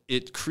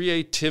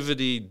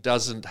creativity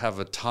doesn't have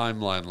a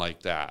timeline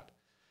like that.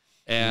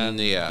 And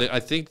I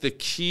think the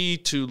key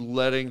to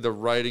letting the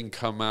writing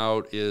come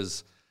out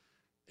is,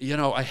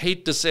 I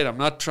hate to say it, I'm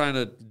not trying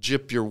to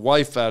gyp your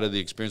wife out of the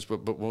experience,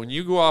 but when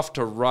you go off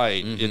to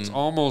write, it's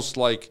almost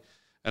like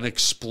an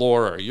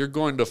explorer. You're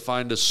going to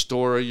find a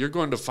story. You're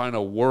going to find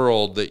a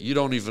world that you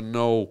don't even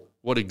know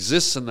what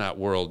exists in that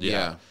world yet.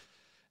 Yeah.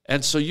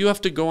 And so you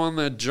have to go on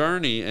that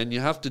journey, and you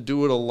have to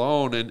do it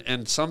alone.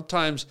 And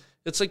sometimes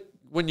it's like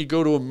when you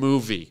go to a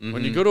movie.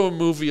 When you go to a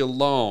movie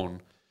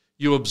alone,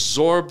 you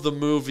absorb the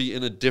movie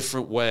in a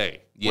different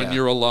way when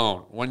you're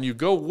alone. When you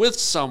go with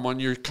someone,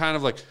 you're kind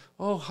of like,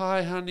 oh,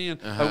 hi, honey, and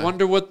I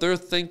wonder what they're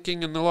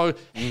thinking, and they'll always,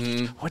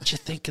 hey, what'd you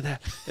think of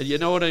that? And you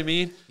know what I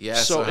mean?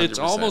 Yes, so 100%. It's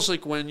almost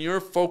like when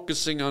you're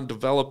focusing on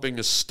developing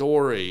a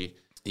story,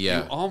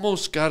 you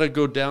almost got to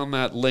go down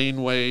that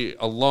laneway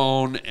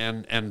alone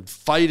and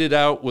fight it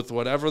out with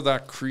whatever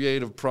that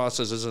creative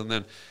process is, and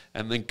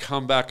then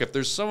come back. If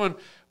there's someone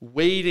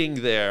waiting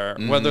there,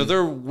 whether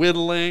they're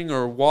whittling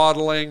or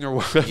waddling or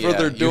whatever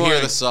they're doing. You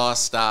hear the saw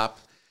stop.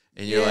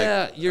 And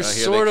you're you're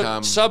sort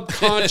of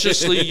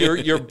subconsciously,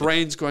 your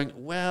brain's going,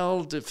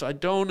 well, if I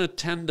don't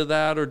attend to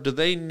that, or do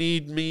they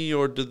need me,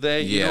 or do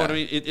they, you know what I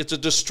mean? It's a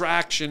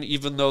distraction,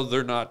 even though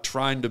they're not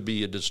trying to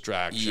be a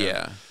distraction.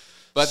 Yeah.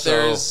 But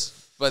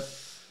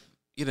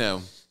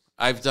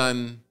I've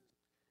done,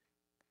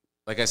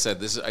 like I said,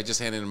 I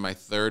just handed in my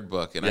third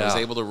book, and I was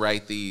able to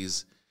write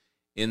these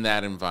in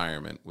that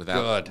environment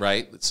without,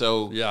 right?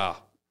 So,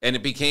 and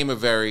it became,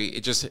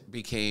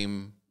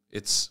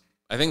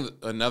 I think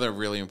another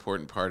really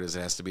important part is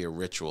it has to be a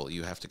ritual.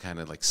 You have to kind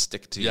of like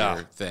stick to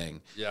your thing.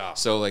 Yeah.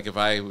 So like if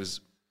I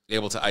was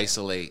able to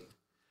isolate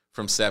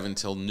from 7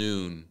 till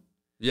noon.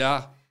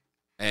 Yeah.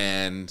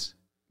 And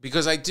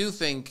because I do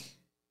think,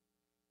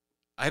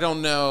 I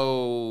don't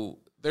know,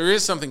 there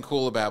is something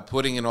cool about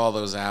putting in all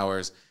those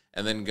hours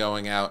and then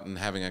going out and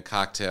having a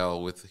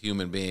cocktail with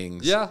human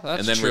beings. Yeah, that's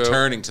and then true.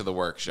 Returning to the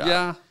workshop.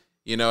 Yeah.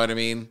 You know what I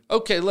mean?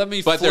 Okay, let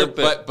me flip it.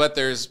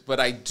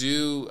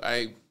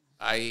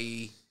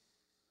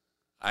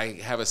 I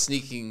have a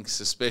sneaking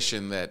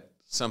suspicion that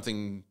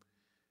something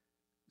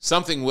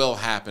will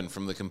happen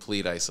from the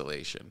complete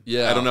isolation.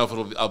 Yeah, I don't know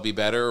if I'll be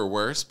better or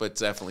worse, but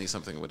definitely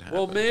something would happen.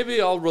 Well,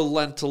 maybe I'll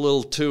relent a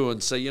little too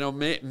and say,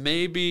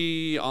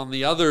 maybe on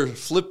the other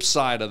flip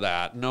side of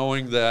that,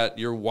 knowing that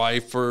your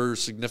wife or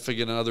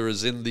significant other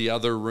is in the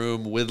other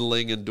room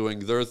whittling and doing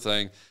their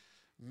thing,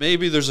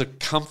 maybe there's a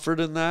comfort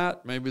in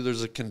that. Maybe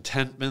there's a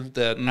contentment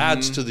that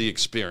adds to the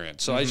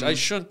experience. So I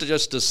shouldn't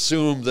just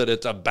assume that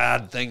it's a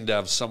bad thing to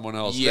have someone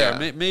else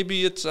there.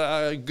 Maybe it's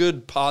a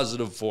good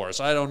positive force.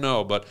 I don't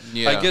know. But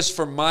I guess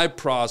for my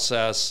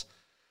process,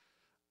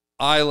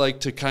 I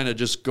like to kind of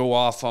just go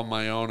off on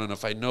my own. And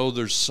if I know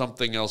there's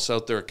something else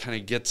out there, it kind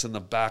of gets in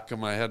the back of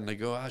my head. And I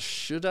go,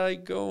 should I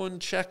go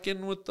and check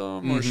in with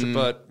them?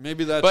 But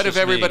maybe that's But if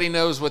everybody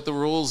knows what the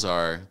rules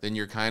are, then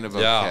you're kind of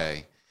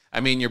okay. I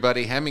mean, your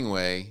buddy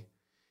Hemingway,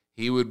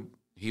 he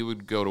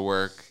would go to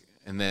work,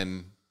 and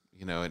then,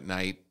 at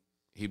night,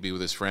 he'd be with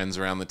his friends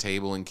around the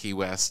table in Key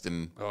West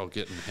and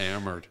getting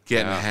hammered.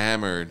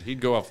 Hammered.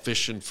 He'd go out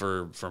fishing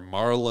for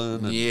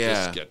marlin and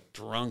just get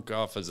drunk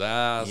off his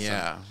ass.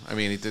 Yeah. I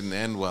mean, it didn't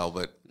end well,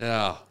 but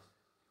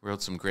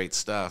wrote some great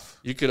stuff.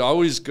 You could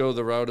always go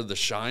the route of The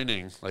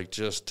Shining, like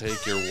just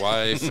take your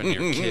wife and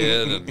your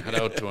kid and head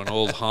out to an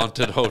old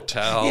haunted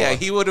hotel. Yeah,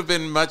 he would have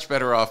been much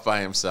better off by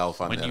himself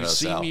on that hotel. When you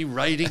see me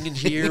writing in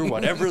here,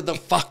 whatever the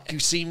fuck you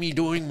see me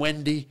doing,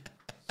 Wendy.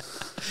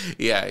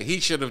 Yeah, he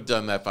should have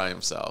done that by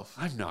himself.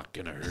 I'm not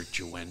going to hurt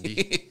you,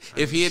 Wendy.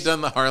 If he had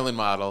done the Harlan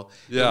model,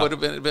 it would have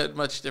been a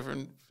much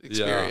different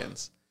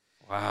experience.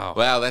 Yeah.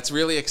 Wow, that's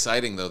really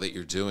exciting, though, that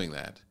you're doing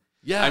that.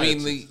 Yeah. I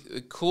mean,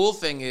 the cool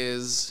thing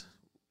is,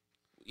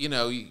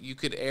 you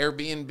could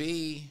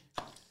Airbnb.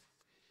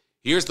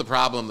 Here's the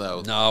problem,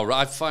 though. No,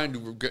 I find,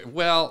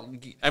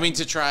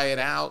 to try it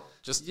out,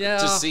 just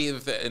to see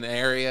if an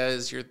area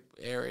is your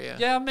area.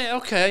 Yeah,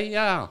 okay,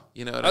 yeah.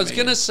 You know what I was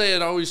going to say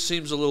it always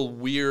seems a little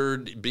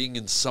weird being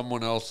in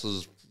someone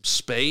else's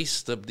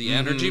space, the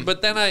energy,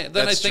 but then I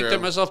think to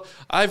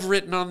myself, I've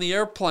written on the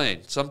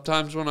airplane.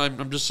 Sometimes when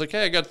I'm just like,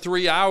 hey, I got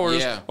 3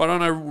 hours, why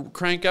don't I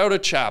crank out a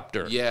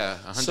chapter? Yeah,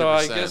 100%. So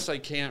I guess I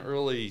can't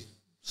really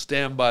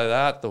stand by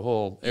that, the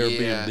whole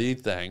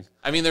Airbnb thing.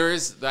 I mean,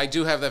 I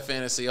do have that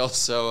fantasy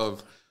also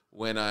of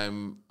when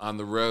I'm on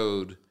the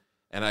road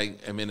and I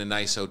am in a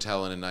nice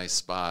hotel in a nice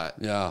spot.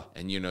 Yeah.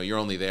 And, you're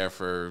only there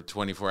for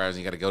 24 hours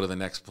and you got to go to the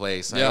next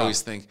place. Yeah. I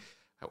always think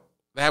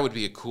that would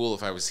be cool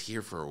if I was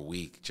here for a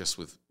week, just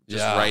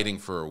writing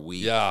for a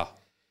week. Yeah.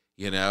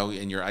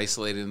 And you're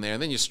isolated in there.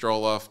 And then you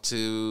stroll off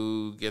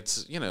to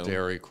get,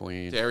 Dairy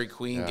Queen.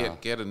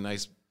 Get a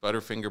nice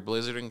Butterfinger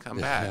Blizzard and come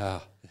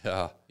back.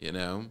 Yeah.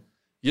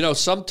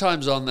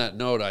 Sometimes on that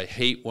note, I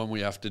hate when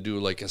we have to do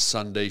like a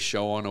Sunday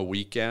show on a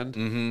weekend.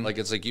 Mm-hmm. Like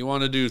it's like you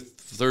want to do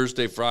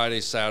Thursday,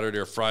 Friday, Saturday,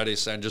 or Friday,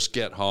 Saturday, just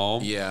get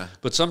home. Yeah.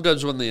 But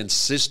sometimes when they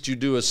insist you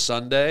do a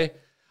Sunday,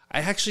 I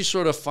actually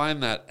sort of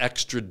find that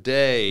extra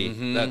day,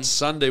 that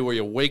Sunday where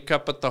you wake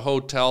up at the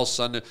hotel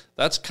Sunday,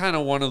 that's kind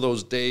of one of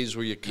those days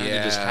where you kind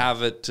of just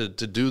have it to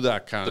do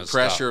that kind of stuff. The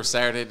pressure of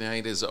Saturday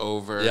night is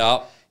over.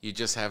 Yeah. You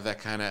just have that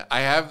kind of...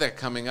 I have that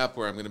coming up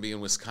where I'm going to be in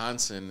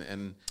Wisconsin,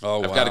 and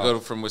I've got to go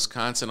from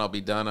Wisconsin. I'll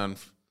be done on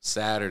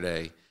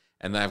Saturday,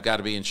 and then I've got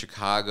to be in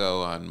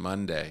Chicago on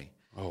Monday.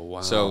 Oh,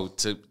 wow. So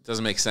it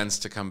doesn't make sense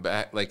to come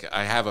back. Like,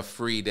 I have a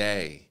free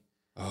day.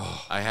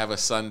 Oh. I have a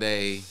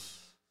Sunday...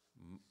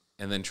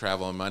 and then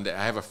travel on Monday.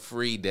 I have a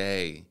free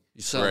day.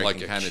 You sound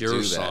like a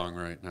Cure song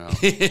right now.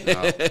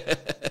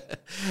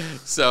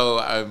 So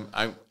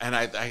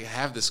I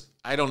have this.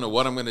 I don't know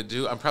what I'm going to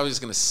do. I'm probably just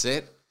going to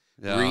sit,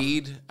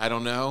 read. I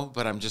don't know,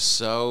 but I'm just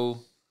so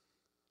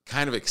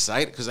kind of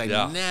excited because I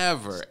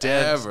never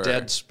ever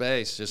dead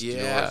space. Just yours.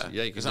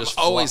 Yeah, you can just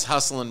I'm always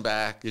hustling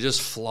back. You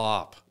just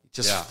flop.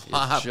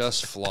 Flop. You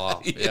just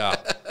flop. Yeah.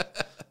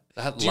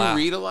 Do you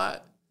read a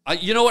lot?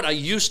 You know what? I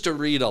used to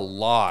read a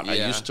lot. Yeah.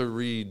 I used to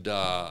read,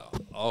 a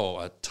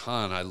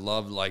ton. I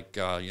loved,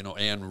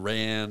 Ayn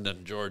Rand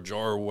and George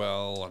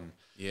Orwell, and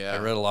I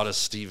read a lot of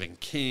Stephen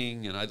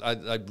King, and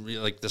I really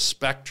like the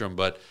spectrum.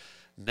 But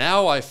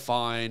now I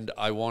find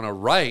I want to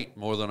write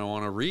more than I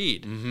want to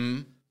read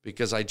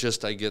because I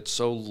get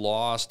so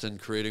lost in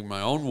creating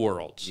my own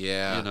worlds.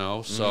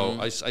 Yeah. So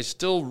I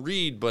still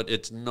read, but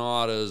it's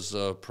not as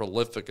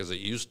prolific as it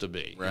used to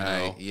be.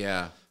 Right,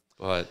 yeah.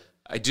 But...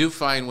 I do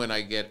find when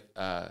I get,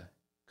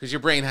 because your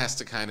brain has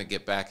to kind of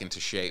get back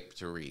into shape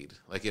to read.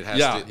 Like it has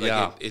to,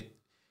 like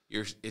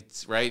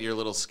it's right. You're a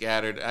little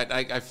scattered.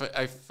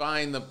 I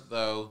find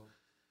though,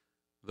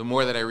 the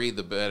more that I read,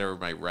 the better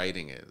my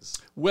writing is.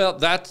 Well,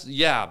 that's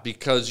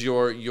because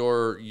you're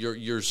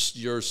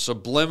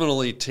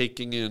subliminally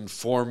taking in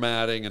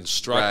formatting and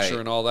structure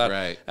and all that.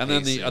 Right. And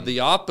pacing. Then the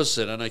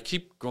opposite. And I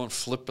keep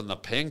flipping the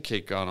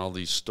pancake on all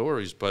these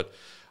stories, but.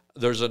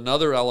 There's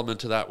another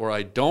element to that where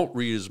I don't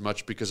read as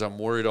much because I'm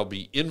worried I'll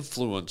be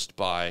influenced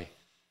by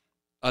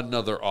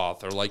another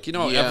author. Like,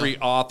 every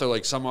author,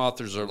 like some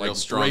authors are like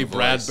Ray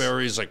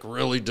Bradbury's like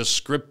really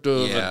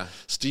descriptive and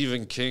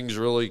Stephen King's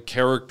really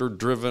character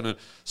driven. And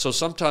so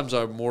sometimes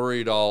I'm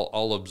worried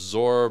I'll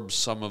absorb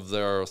some of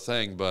their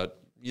thing, but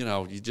you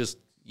just...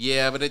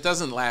 Yeah, but it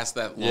doesn't last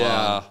that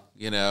long,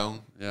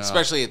 Yeah.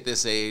 Especially at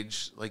this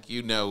age. Like,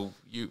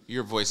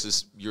 your voice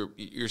is,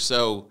 you're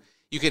so...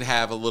 You could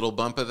have a little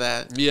bump of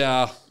that.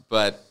 Yeah.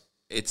 But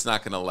it's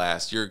not going to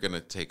last. You're going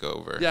to take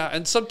over. Yeah,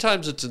 and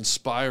sometimes it's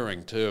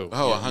inspiring, too.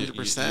 Oh,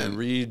 100%. You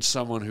read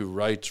someone who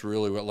writes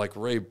really well. Like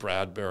Ray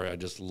Bradbury, I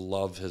just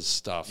love his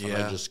stuff. And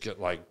I just get,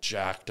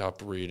 jacked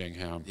up reading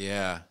him.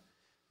 Yeah.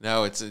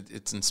 No, it's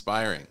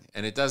inspiring.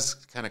 And it does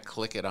kind of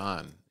click it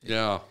on.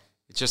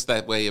 It's just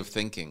that way of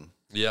thinking.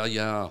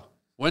 Yeah.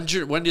 When do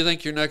you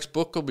think your next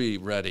book will be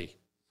ready?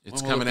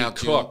 It's coming out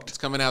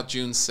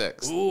June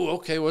 6th. Ooh,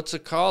 okay. What's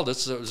it called?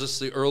 Is this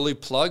the early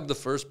plug, the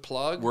first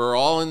plug? We're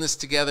all in this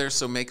together,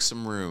 so make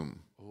some room.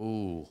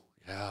 Ooh,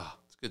 yeah.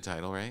 It's a good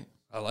title, right?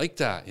 I like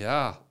that,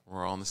 yeah.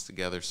 We're all in this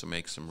together, so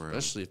make some room.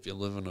 Especially if you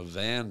live in a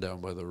van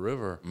down by the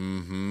river.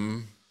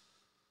 Mm-hmm.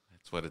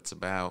 That's what it's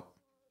about.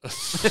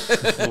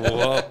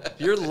 Well,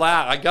 your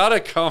laugh. I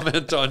gotta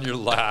comment on your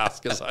laugh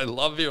because I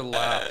love your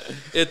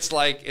laugh. It's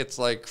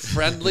like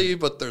friendly,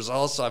 but there's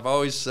also, I've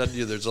always said to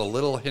you, there's a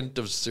little hint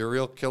of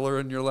serial killer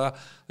in your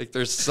laugh. Like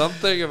there's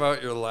something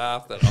about your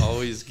laugh that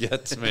always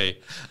gets me.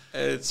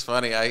 It's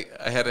funny. I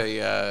had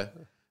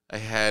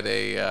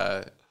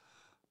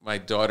my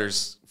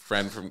daughter's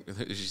friend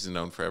she's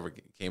known forever,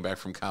 came back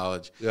from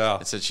college. Yeah,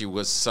 and said she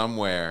was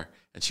somewhere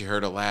and she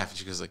heard a laugh and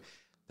she goes like,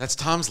 "That's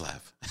Tom's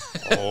laugh."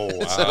 Oh,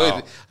 wow.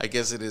 So I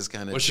guess it is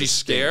kind of... Was she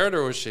scared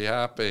or was she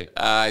happy?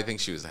 I think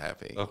she was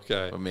happy.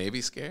 Okay. But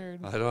maybe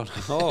scared. I don't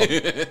know.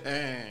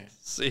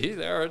 See,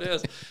 there it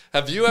is.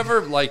 Have you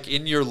ever,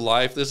 in your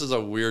life, this is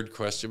a weird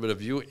question, but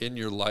have you in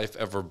your life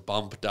ever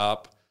bumped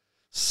up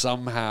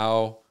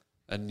somehow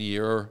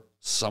near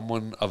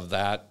someone of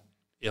that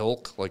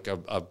ilk, like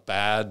a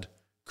bad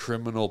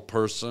criminal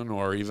person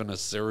or even a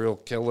serial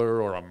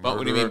killer or a murderer?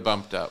 What do you mean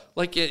bumped up?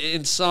 Like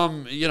in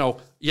some,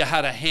 you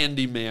had a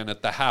handyman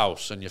at the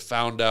house and you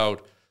found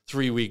out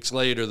 3 weeks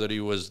later that he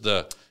was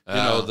the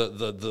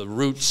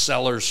root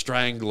cellar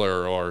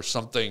strangler or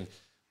something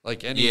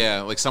like any.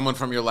 Yeah, like someone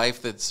from your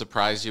life that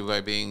surprised you by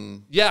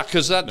being. Yeah,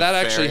 because that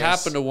actually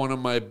happened to one of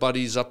my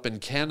buddies up in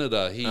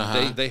Canada.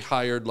 They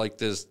hired like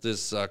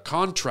this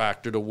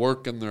contractor to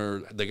work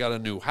in they got a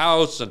new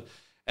house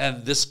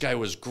And this guy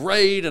was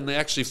great, and they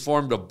actually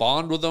formed a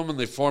bond with him, and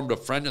they formed a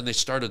friend, and they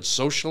started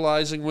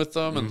socializing with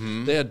them,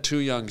 and they had 2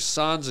 young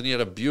sons, and he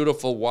had a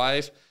beautiful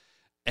wife.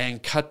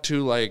 And cut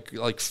to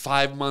like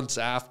 5 months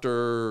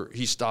after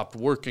he stopped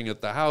working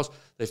at the house,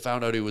 they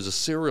found out he was a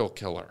serial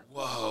killer.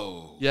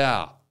 Whoa.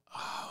 Yeah.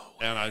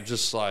 And I'm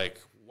just like,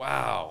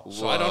 wow.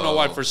 So I don't know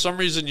why. For some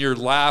reason, your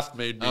laugh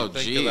made me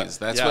think of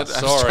that. That's what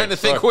I was trying to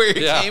think where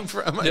it came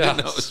from. I didn't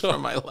know it was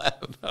from my laugh.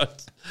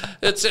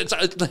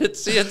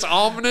 It's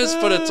ominous,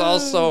 but it's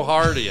also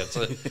hearty.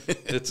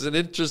 It's an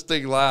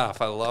interesting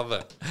laugh. I love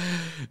it.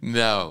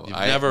 No,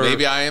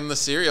 maybe I am the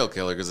serial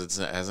killer because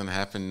it hasn't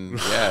happened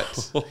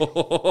yet.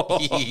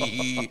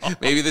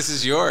 Maybe this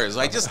is yours.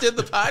 I just did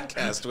the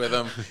podcast with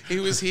him. He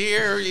was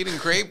here eating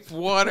grape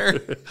water.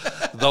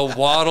 The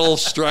Waddle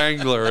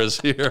Strangler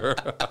is here.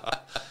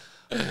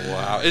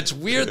 Wow. It's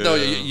weird, though.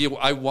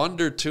 I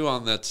wonder, too,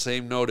 on that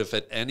same note, if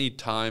at any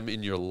time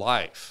in your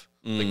life,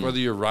 like whether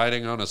you're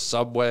riding on a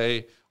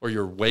subway or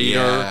your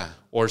waiter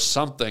or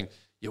something,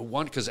 you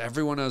wonder, because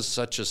everyone has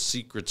such a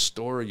secret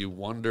story, you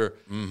wonder,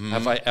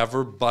 have I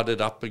ever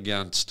butted up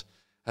against,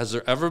 has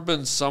there ever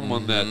been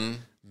someone that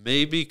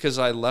maybe because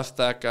I left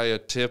that guy a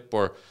tip,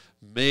 or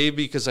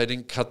maybe because I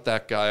didn't cut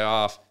that guy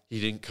off,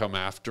 he didn't come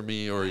after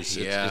me, or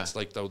it's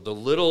like the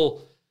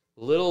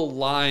little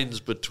lines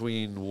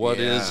between what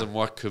is and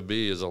what could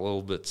be is a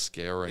little bit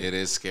scary. It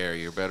is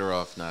scary. You're better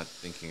off not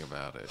thinking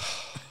about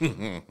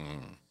it.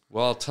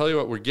 Well, I'll tell you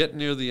what. We're getting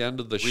near the end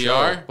of the show. We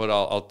are? But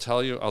I'll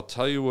tell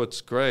you what's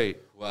great.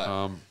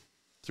 What?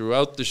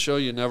 Throughout the show,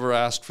 you never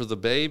asked for the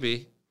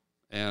baby,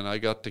 and I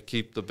got to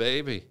keep the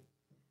baby.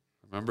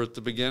 Remember at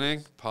the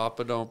beginning,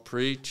 Papa don't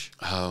preach.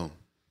 Oh.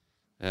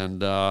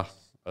 And I'd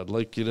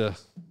like you to.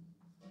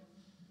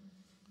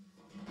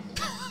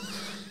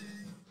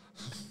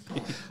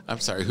 I'm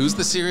sorry. Who's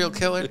the serial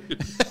killer?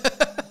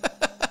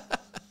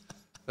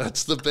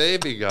 That's the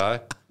baby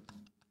guy.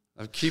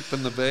 I'm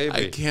keeping the baby.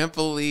 I can't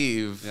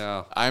believe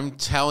Yeah. I'm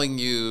telling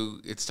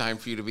you it's time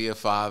for you to be a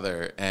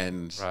father,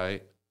 and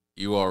Right.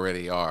 you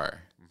already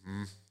are.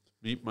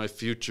 Meet my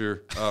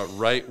future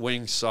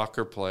right-wing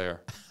soccer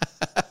player.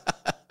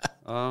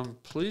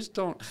 Please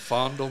don't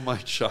fondle my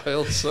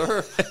child,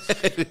 sir.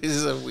 It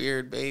is a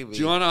weird baby. Do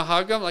you want to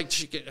hug him? Like,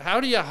 how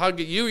do you hug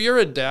it? You're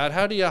a dad.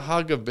 How do you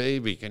hug a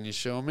baby? Can you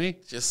show me?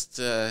 Just,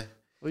 Well,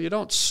 you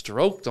don't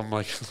stroke them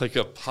like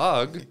a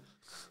pug.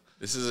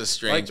 this is a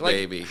strange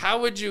baby.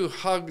 How would you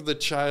hug the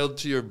child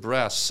to your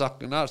breast?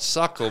 Not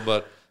suckle,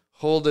 but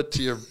hold it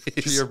to your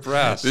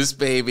breast. This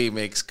baby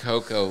makes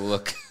Coco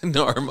look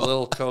normal.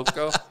 Little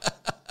Coco.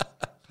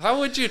 How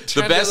would you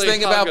The best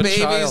thing hug about a babies,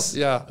 child?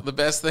 Yeah. the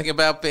best thing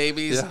about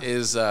babies Yeah.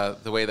 is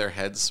the way their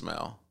heads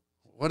smell.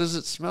 What does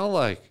it smell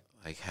like?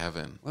 Like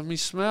heaven. Let me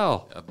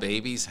smell. A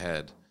baby's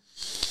head.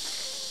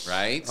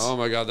 Right? Oh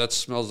my God, that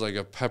smells like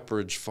a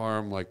Pepperidge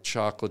Farm, like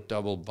chocolate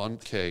double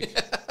bundt cake.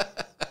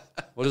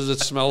 What does it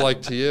smell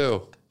like to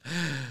you?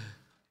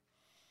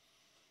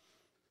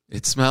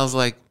 It smells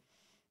like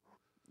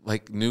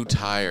new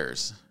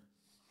tires.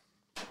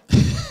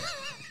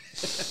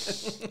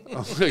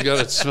 Oh my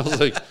God, it smells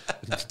like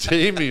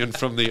Damien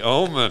from The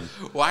Omen.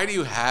 Why do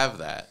you have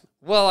that?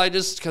 Well,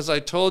 because I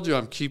told you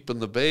I'm keeping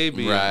the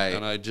baby, Right.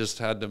 and I just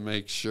had to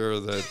make sure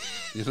that,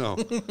 keep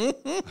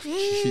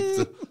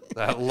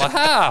that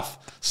laugh.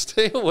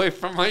 Stay away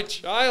from my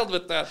child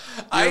with that.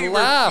 I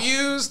laugh.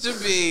 refuse to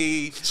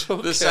be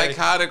okay. the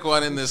psychotic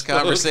one in this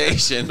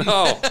conversation.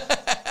 No,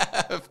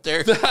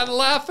 After that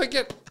laugh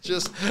again.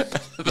 Just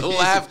the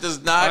laugh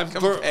does not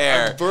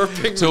compare I'm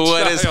burping to the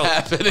what is child.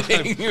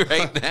 happening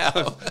right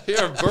now.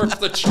 Here, burp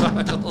the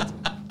child.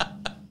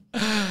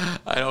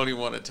 I don't even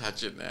want to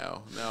touch it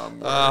now. Now I'm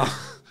worried.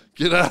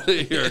 Get out of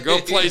here. Go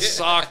play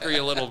soccer,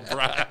 you little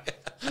brat.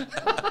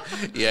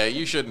 Yeah,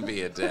 you shouldn't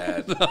be a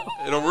dad. No.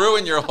 It'll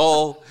ruin your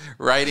whole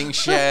writing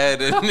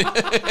shed and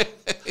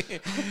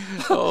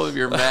all of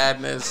your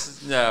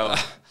madness. No.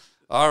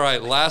 All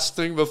right, last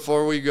thing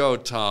before we go,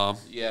 Tom.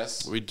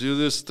 Yes. We do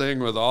this thing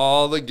with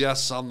all the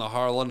guests on the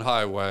Harland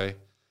Highway.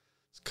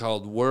 It's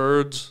called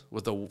Words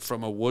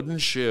from a Wooden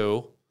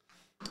Shoe.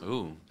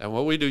 Ooh. And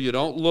what we do, you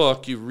don't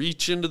look, you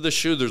reach into the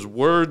shoe. There's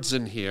words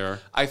in here.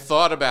 I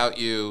thought about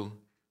you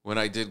when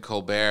I did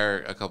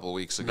Colbert a couple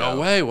weeks ago. No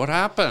way. What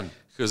happened?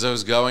 Because I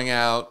was going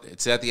out.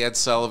 It's at the Ed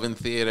Sullivan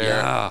Theater.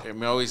 Yeah.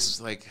 I'm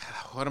always like,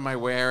 what am I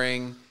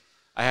wearing?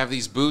 I have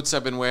these boots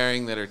I've been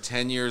wearing that are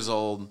 10 years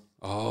old.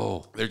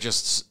 Oh.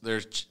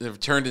 They've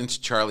turned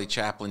into Charlie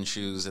Chaplin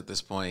shoes at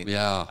this point.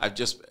 Yeah.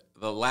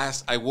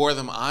 I wore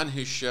them on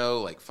his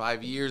show like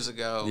 5 years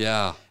ago.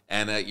 Yeah.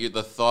 And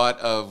the thought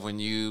of when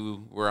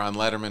you were on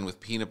Letterman with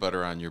peanut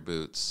butter on your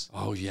boots.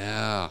 Oh,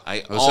 yeah.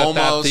 It was at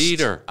that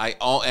theater.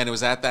 And it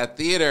was at that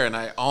theater, and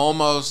I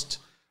almost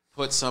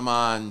put some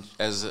on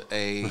as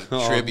a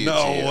tribute to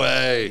you. No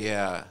way.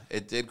 Yeah,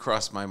 it did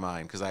cross my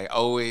mind because I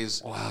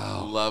always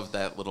loved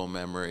that little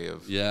memory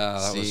of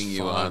seeing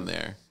you on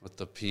there. With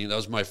the peanut. That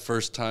was my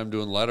first time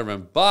doing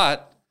Letterman.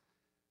 But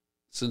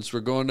since we're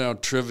going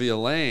down Trivia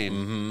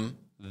Lane,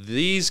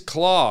 these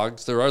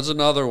clogs, there is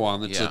another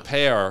one that's a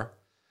pair.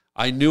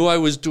 I knew I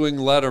was doing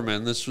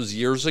Letterman. This was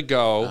years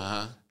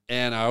ago.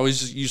 And I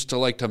always used to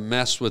like to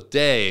mess with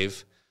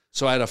Dave.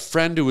 So I had a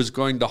friend who was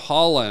going to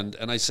HARLAND,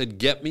 and I said,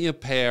 get me a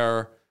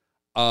pair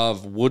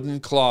of wooden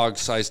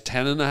clogs, size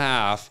 10 and a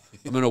half.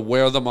 I'm going to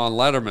wear them on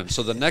Letterman.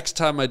 So the next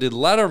time I did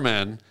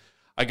Letterman,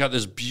 I got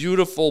this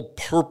beautiful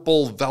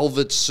purple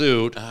velvet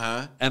suit.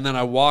 And then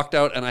I walked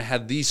out, and I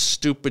had these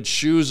stupid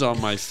shoes on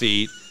my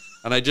feet.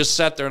 And I just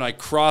sat there, and I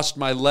crossed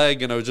my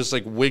leg, and I was just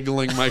like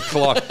wiggling my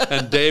clog.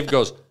 And Dave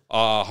goes,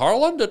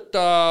 Harland, it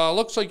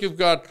looks like you've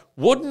got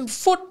wooden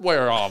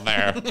footwear on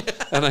there.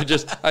 And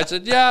I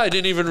said, yeah, I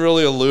didn't even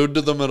really allude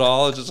to them at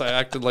all. It's just I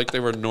acted like they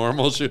were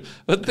normal shoes.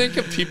 But think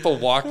of people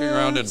walking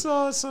around and,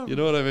 awesome. You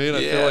know what I mean?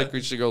 I feel like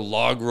we should go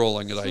log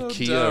rolling at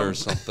IKEA or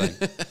something.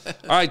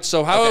 All right,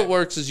 so how it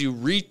works is you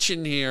reach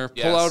in here,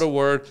 pull out a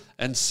word,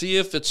 and see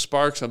if it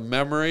sparks a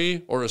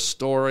memory or a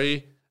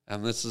story.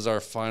 And this is our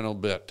final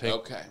bit.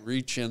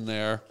 Reach in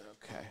there.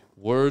 Okay.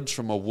 Words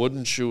from a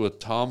wooden shoe with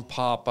Tom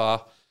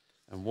Poppa.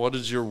 And what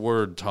is your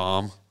word,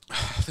 Tom?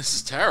 This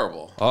is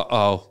terrible.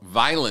 Uh-oh.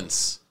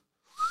 Violence.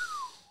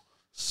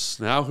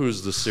 Now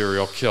who's the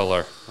serial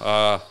killer?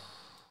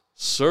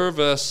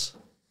 Service.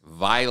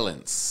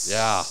 Violence.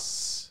 Yeah.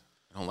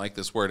 I don't like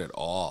this word at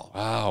all.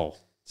 Wow.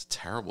 It's a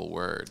terrible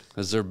word.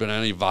 Has there been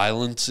any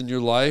violence in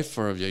your life?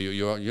 Or have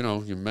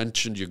you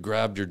mentioned you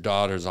grabbed your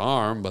daughter's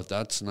arm, but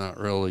that's not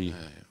really...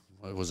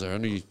 Was there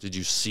any... Did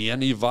you see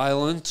any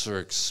violence or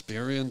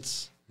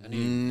experience...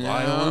 Any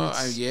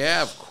violence?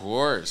 Yeah, of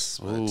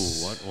course. Ooh,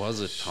 what was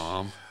it,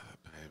 Tom?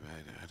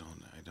 I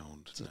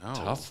don't it's know. A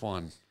tough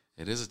one.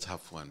 It is a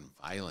tough one.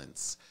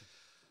 Violence.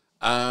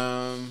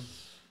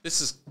 This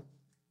is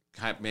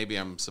maybe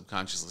I'm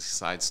subconsciously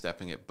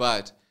sidestepping it,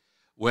 but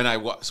when I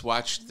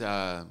watched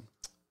that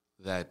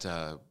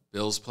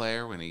Bills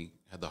player when he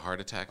had the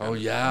heart attack on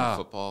the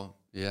football,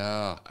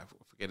 I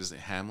forget his name,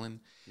 Hamlin.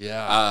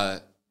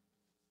 And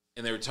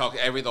they were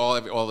talking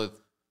all the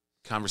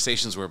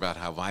conversations were about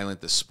how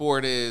violent the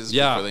sport is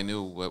before they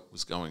knew what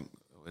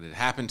had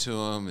happened to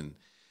him, and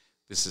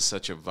this is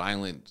such a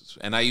violent.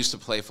 And I used to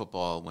play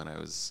football when I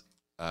was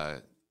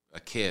a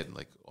kid,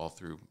 like all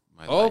through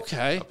my life,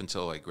 up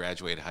until I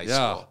graduated high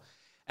school.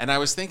 And I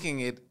was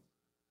thinking it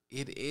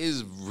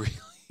is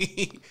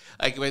really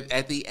like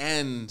at the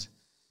end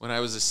when I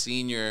was a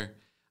senior,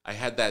 I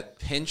had that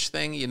pinch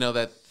thing,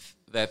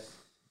 that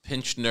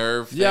pinched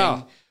nerve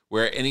thing,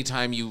 where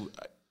anytime you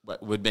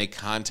would make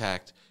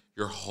contact,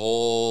 your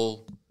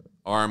whole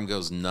arm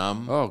goes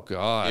numb. Oh,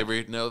 God. You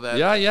ever know that?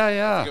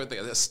 Yeah.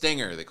 A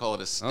stinger. They call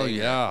it a stinger. Oh,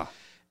 yeah.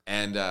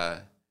 And, I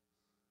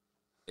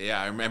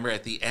remember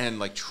at the end,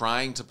 like,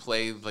 trying to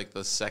play, like,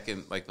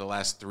 the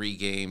last 3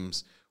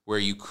 games where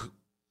you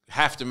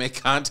have to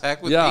make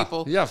contact with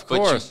people. Yeah, of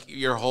course. But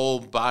your whole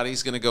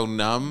body's going to go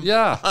numb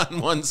on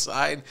one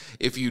side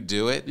if you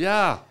do it.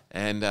 Yeah.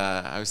 And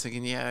I was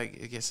thinking, I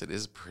guess it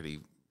is pretty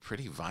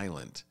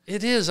violent.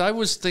 It is. I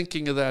was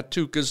thinking of that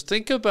too, because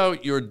think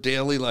about your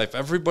daily life,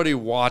 everybody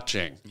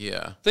watching.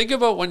 Yeah. Think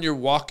about when you're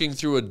walking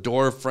through a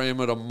door frame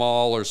at a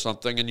mall or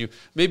something, and you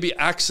maybe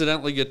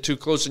accidentally get too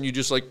close, and you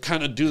just like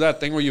kind of do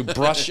that thing where you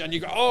brush and you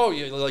go,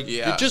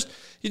 you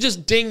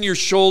just ding your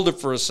shoulder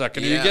for a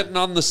second, or you're getting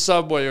on the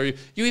subway, or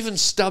you even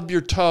stub your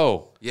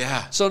toe.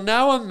 Yeah. So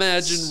now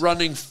imagine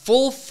running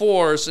full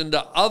force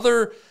into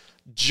other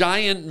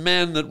giant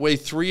men that weigh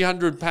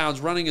 300 pounds,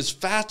 running as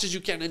fast as you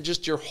can, and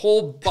just your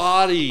whole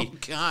body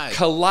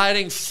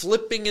colliding,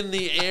 flipping in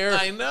the air,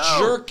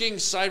 jerking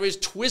sideways,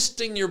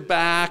 twisting your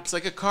back. It's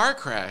like a car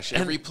crash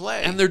every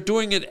play. And they're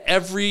doing it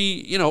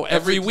every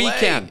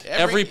weekend,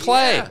 every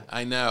play. Yeah,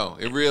 I know.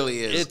 It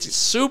really is. It's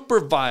super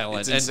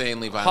violent. It's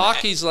insanely violent.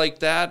 Hockey's like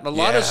that. A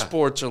lot of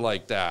sports are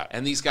like that.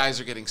 And these guys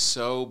are getting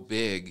so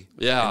big.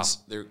 Yeah.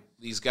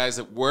 These guys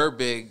that were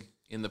big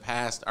in the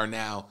past are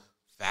now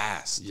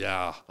fast.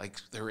 Yeah. Like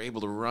they're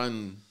able to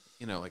run,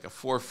 like a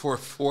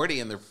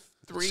 4.40 and they're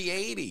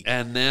 380.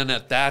 And then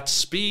at that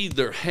speed,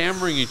 they're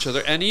hammering each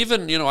other. And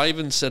even, I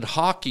even said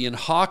hockey. In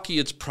hockey,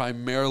 it's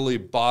primarily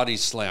body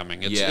slamming.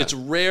 It's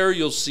rare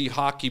you'll see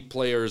hockey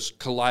players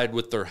collide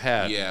with their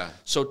head. Yeah.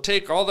 So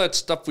take all that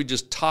stuff we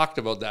just talked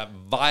about, that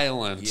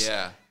violence.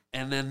 Yeah.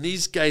 And then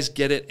these guys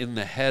get it in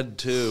the head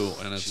too.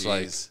 And it's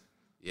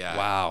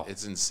wow.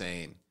 It's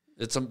insane.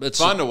 It's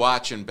fun to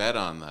watch and bet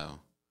on, though.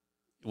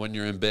 When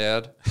you're in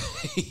bed?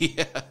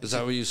 Yeah. Is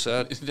that what you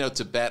said? No,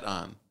 to bet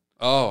on.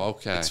 Oh,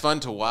 okay. It's fun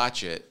to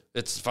watch it.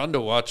 It's fun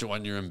to watch it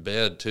when you're in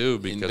bed, too,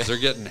 because they're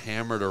getting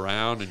hammered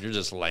around and you're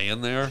just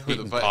laying there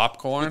eating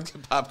popcorn.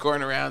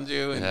 Popcorn around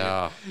you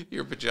and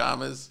your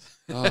pajamas.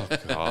 Oh,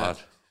 God.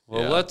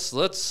 Well,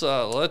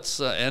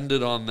 let's end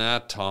it on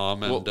that,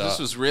 Tom. And this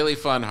was really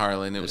fun,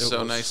 Harlan. It was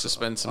so nice to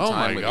spend some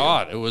time with you. Oh,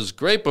 my God. It was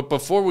great. But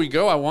before we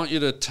go, I want you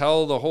to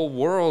tell the whole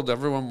world,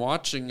 everyone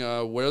watching,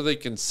 where they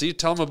can see.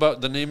 Tell them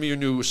about the name of your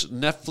new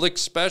Netflix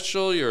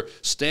special, your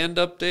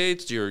stand-up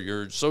dates,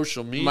 your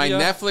social media. My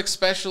Netflix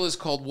special is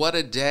called What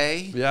a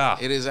Day. Yeah.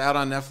 It is out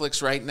on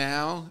Netflix right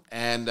now,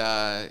 and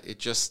it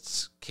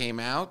just came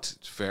out.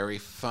 It's very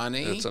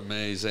funny. It's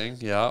amazing.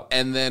 Yeah.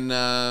 And then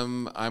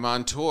I'm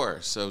on tour.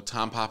 So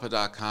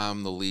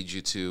tompoppa.com will lead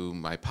you to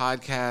my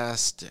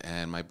podcast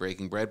and my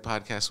Breaking Bread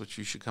podcast, which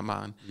you should come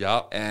on.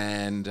 Yeah.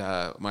 And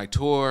my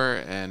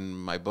tour and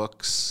my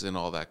books and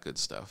all that good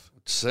stuff.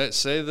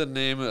 Say the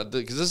name,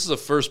 because this is the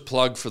first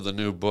plug for the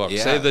new book.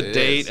 Yeah, Say the it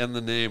date is. and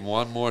the name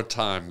one more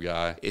time,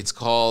 Guy. It's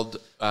called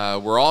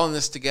We're All in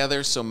This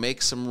Together, so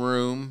make some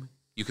room.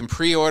 You can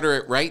pre-order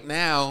it right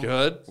now.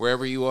 Good.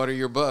 Wherever you order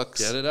your books.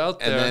 Get it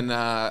out there. And then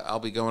I'll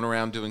be going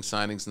around doing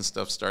signings and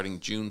stuff starting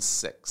June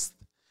 6th.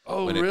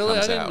 Oh, when it really? I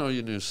comes didn't out. know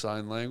you knew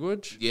sign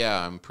language.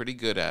 Yeah, I'm pretty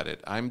good at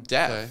it. I'm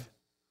deaf. Okay.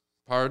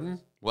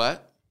 Pardon?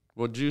 What?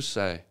 What'd you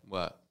say?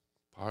 What?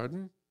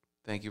 Pardon?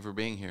 Thank you for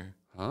being here.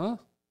 Huh?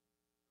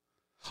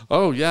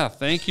 Oh, yeah.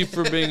 Thank you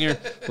for being here.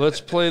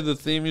 Let's play the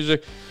theme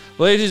music.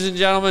 Ladies and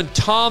gentlemen,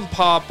 Tom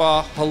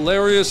Poppa,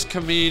 hilarious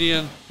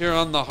comedian here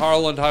on the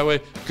Harland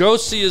Highway. Go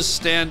see his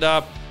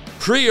stand-up.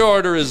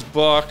 Pre-order his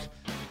book.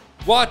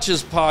 Watch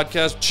his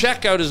podcast.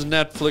 Check out his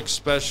Netflix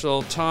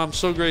special. Tom,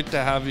 so great to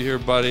have you here,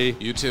 buddy.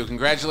 You too.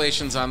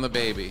 Congratulations on the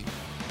baby.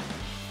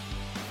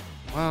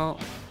 Well,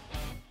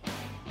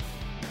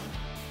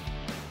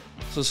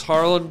 this is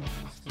Harlan.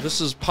 This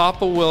is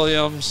Papa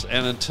Williams,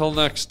 and until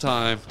next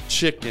time,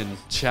 chicken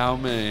chow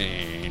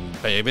mein,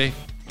 baby.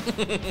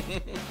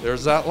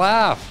 There's that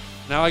laugh.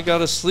 Now I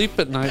gotta sleep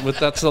at night with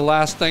that's the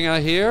last thing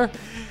I hear.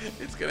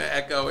 It's going to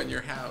echo in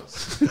your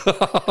house.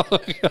 Oh,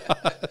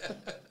 God.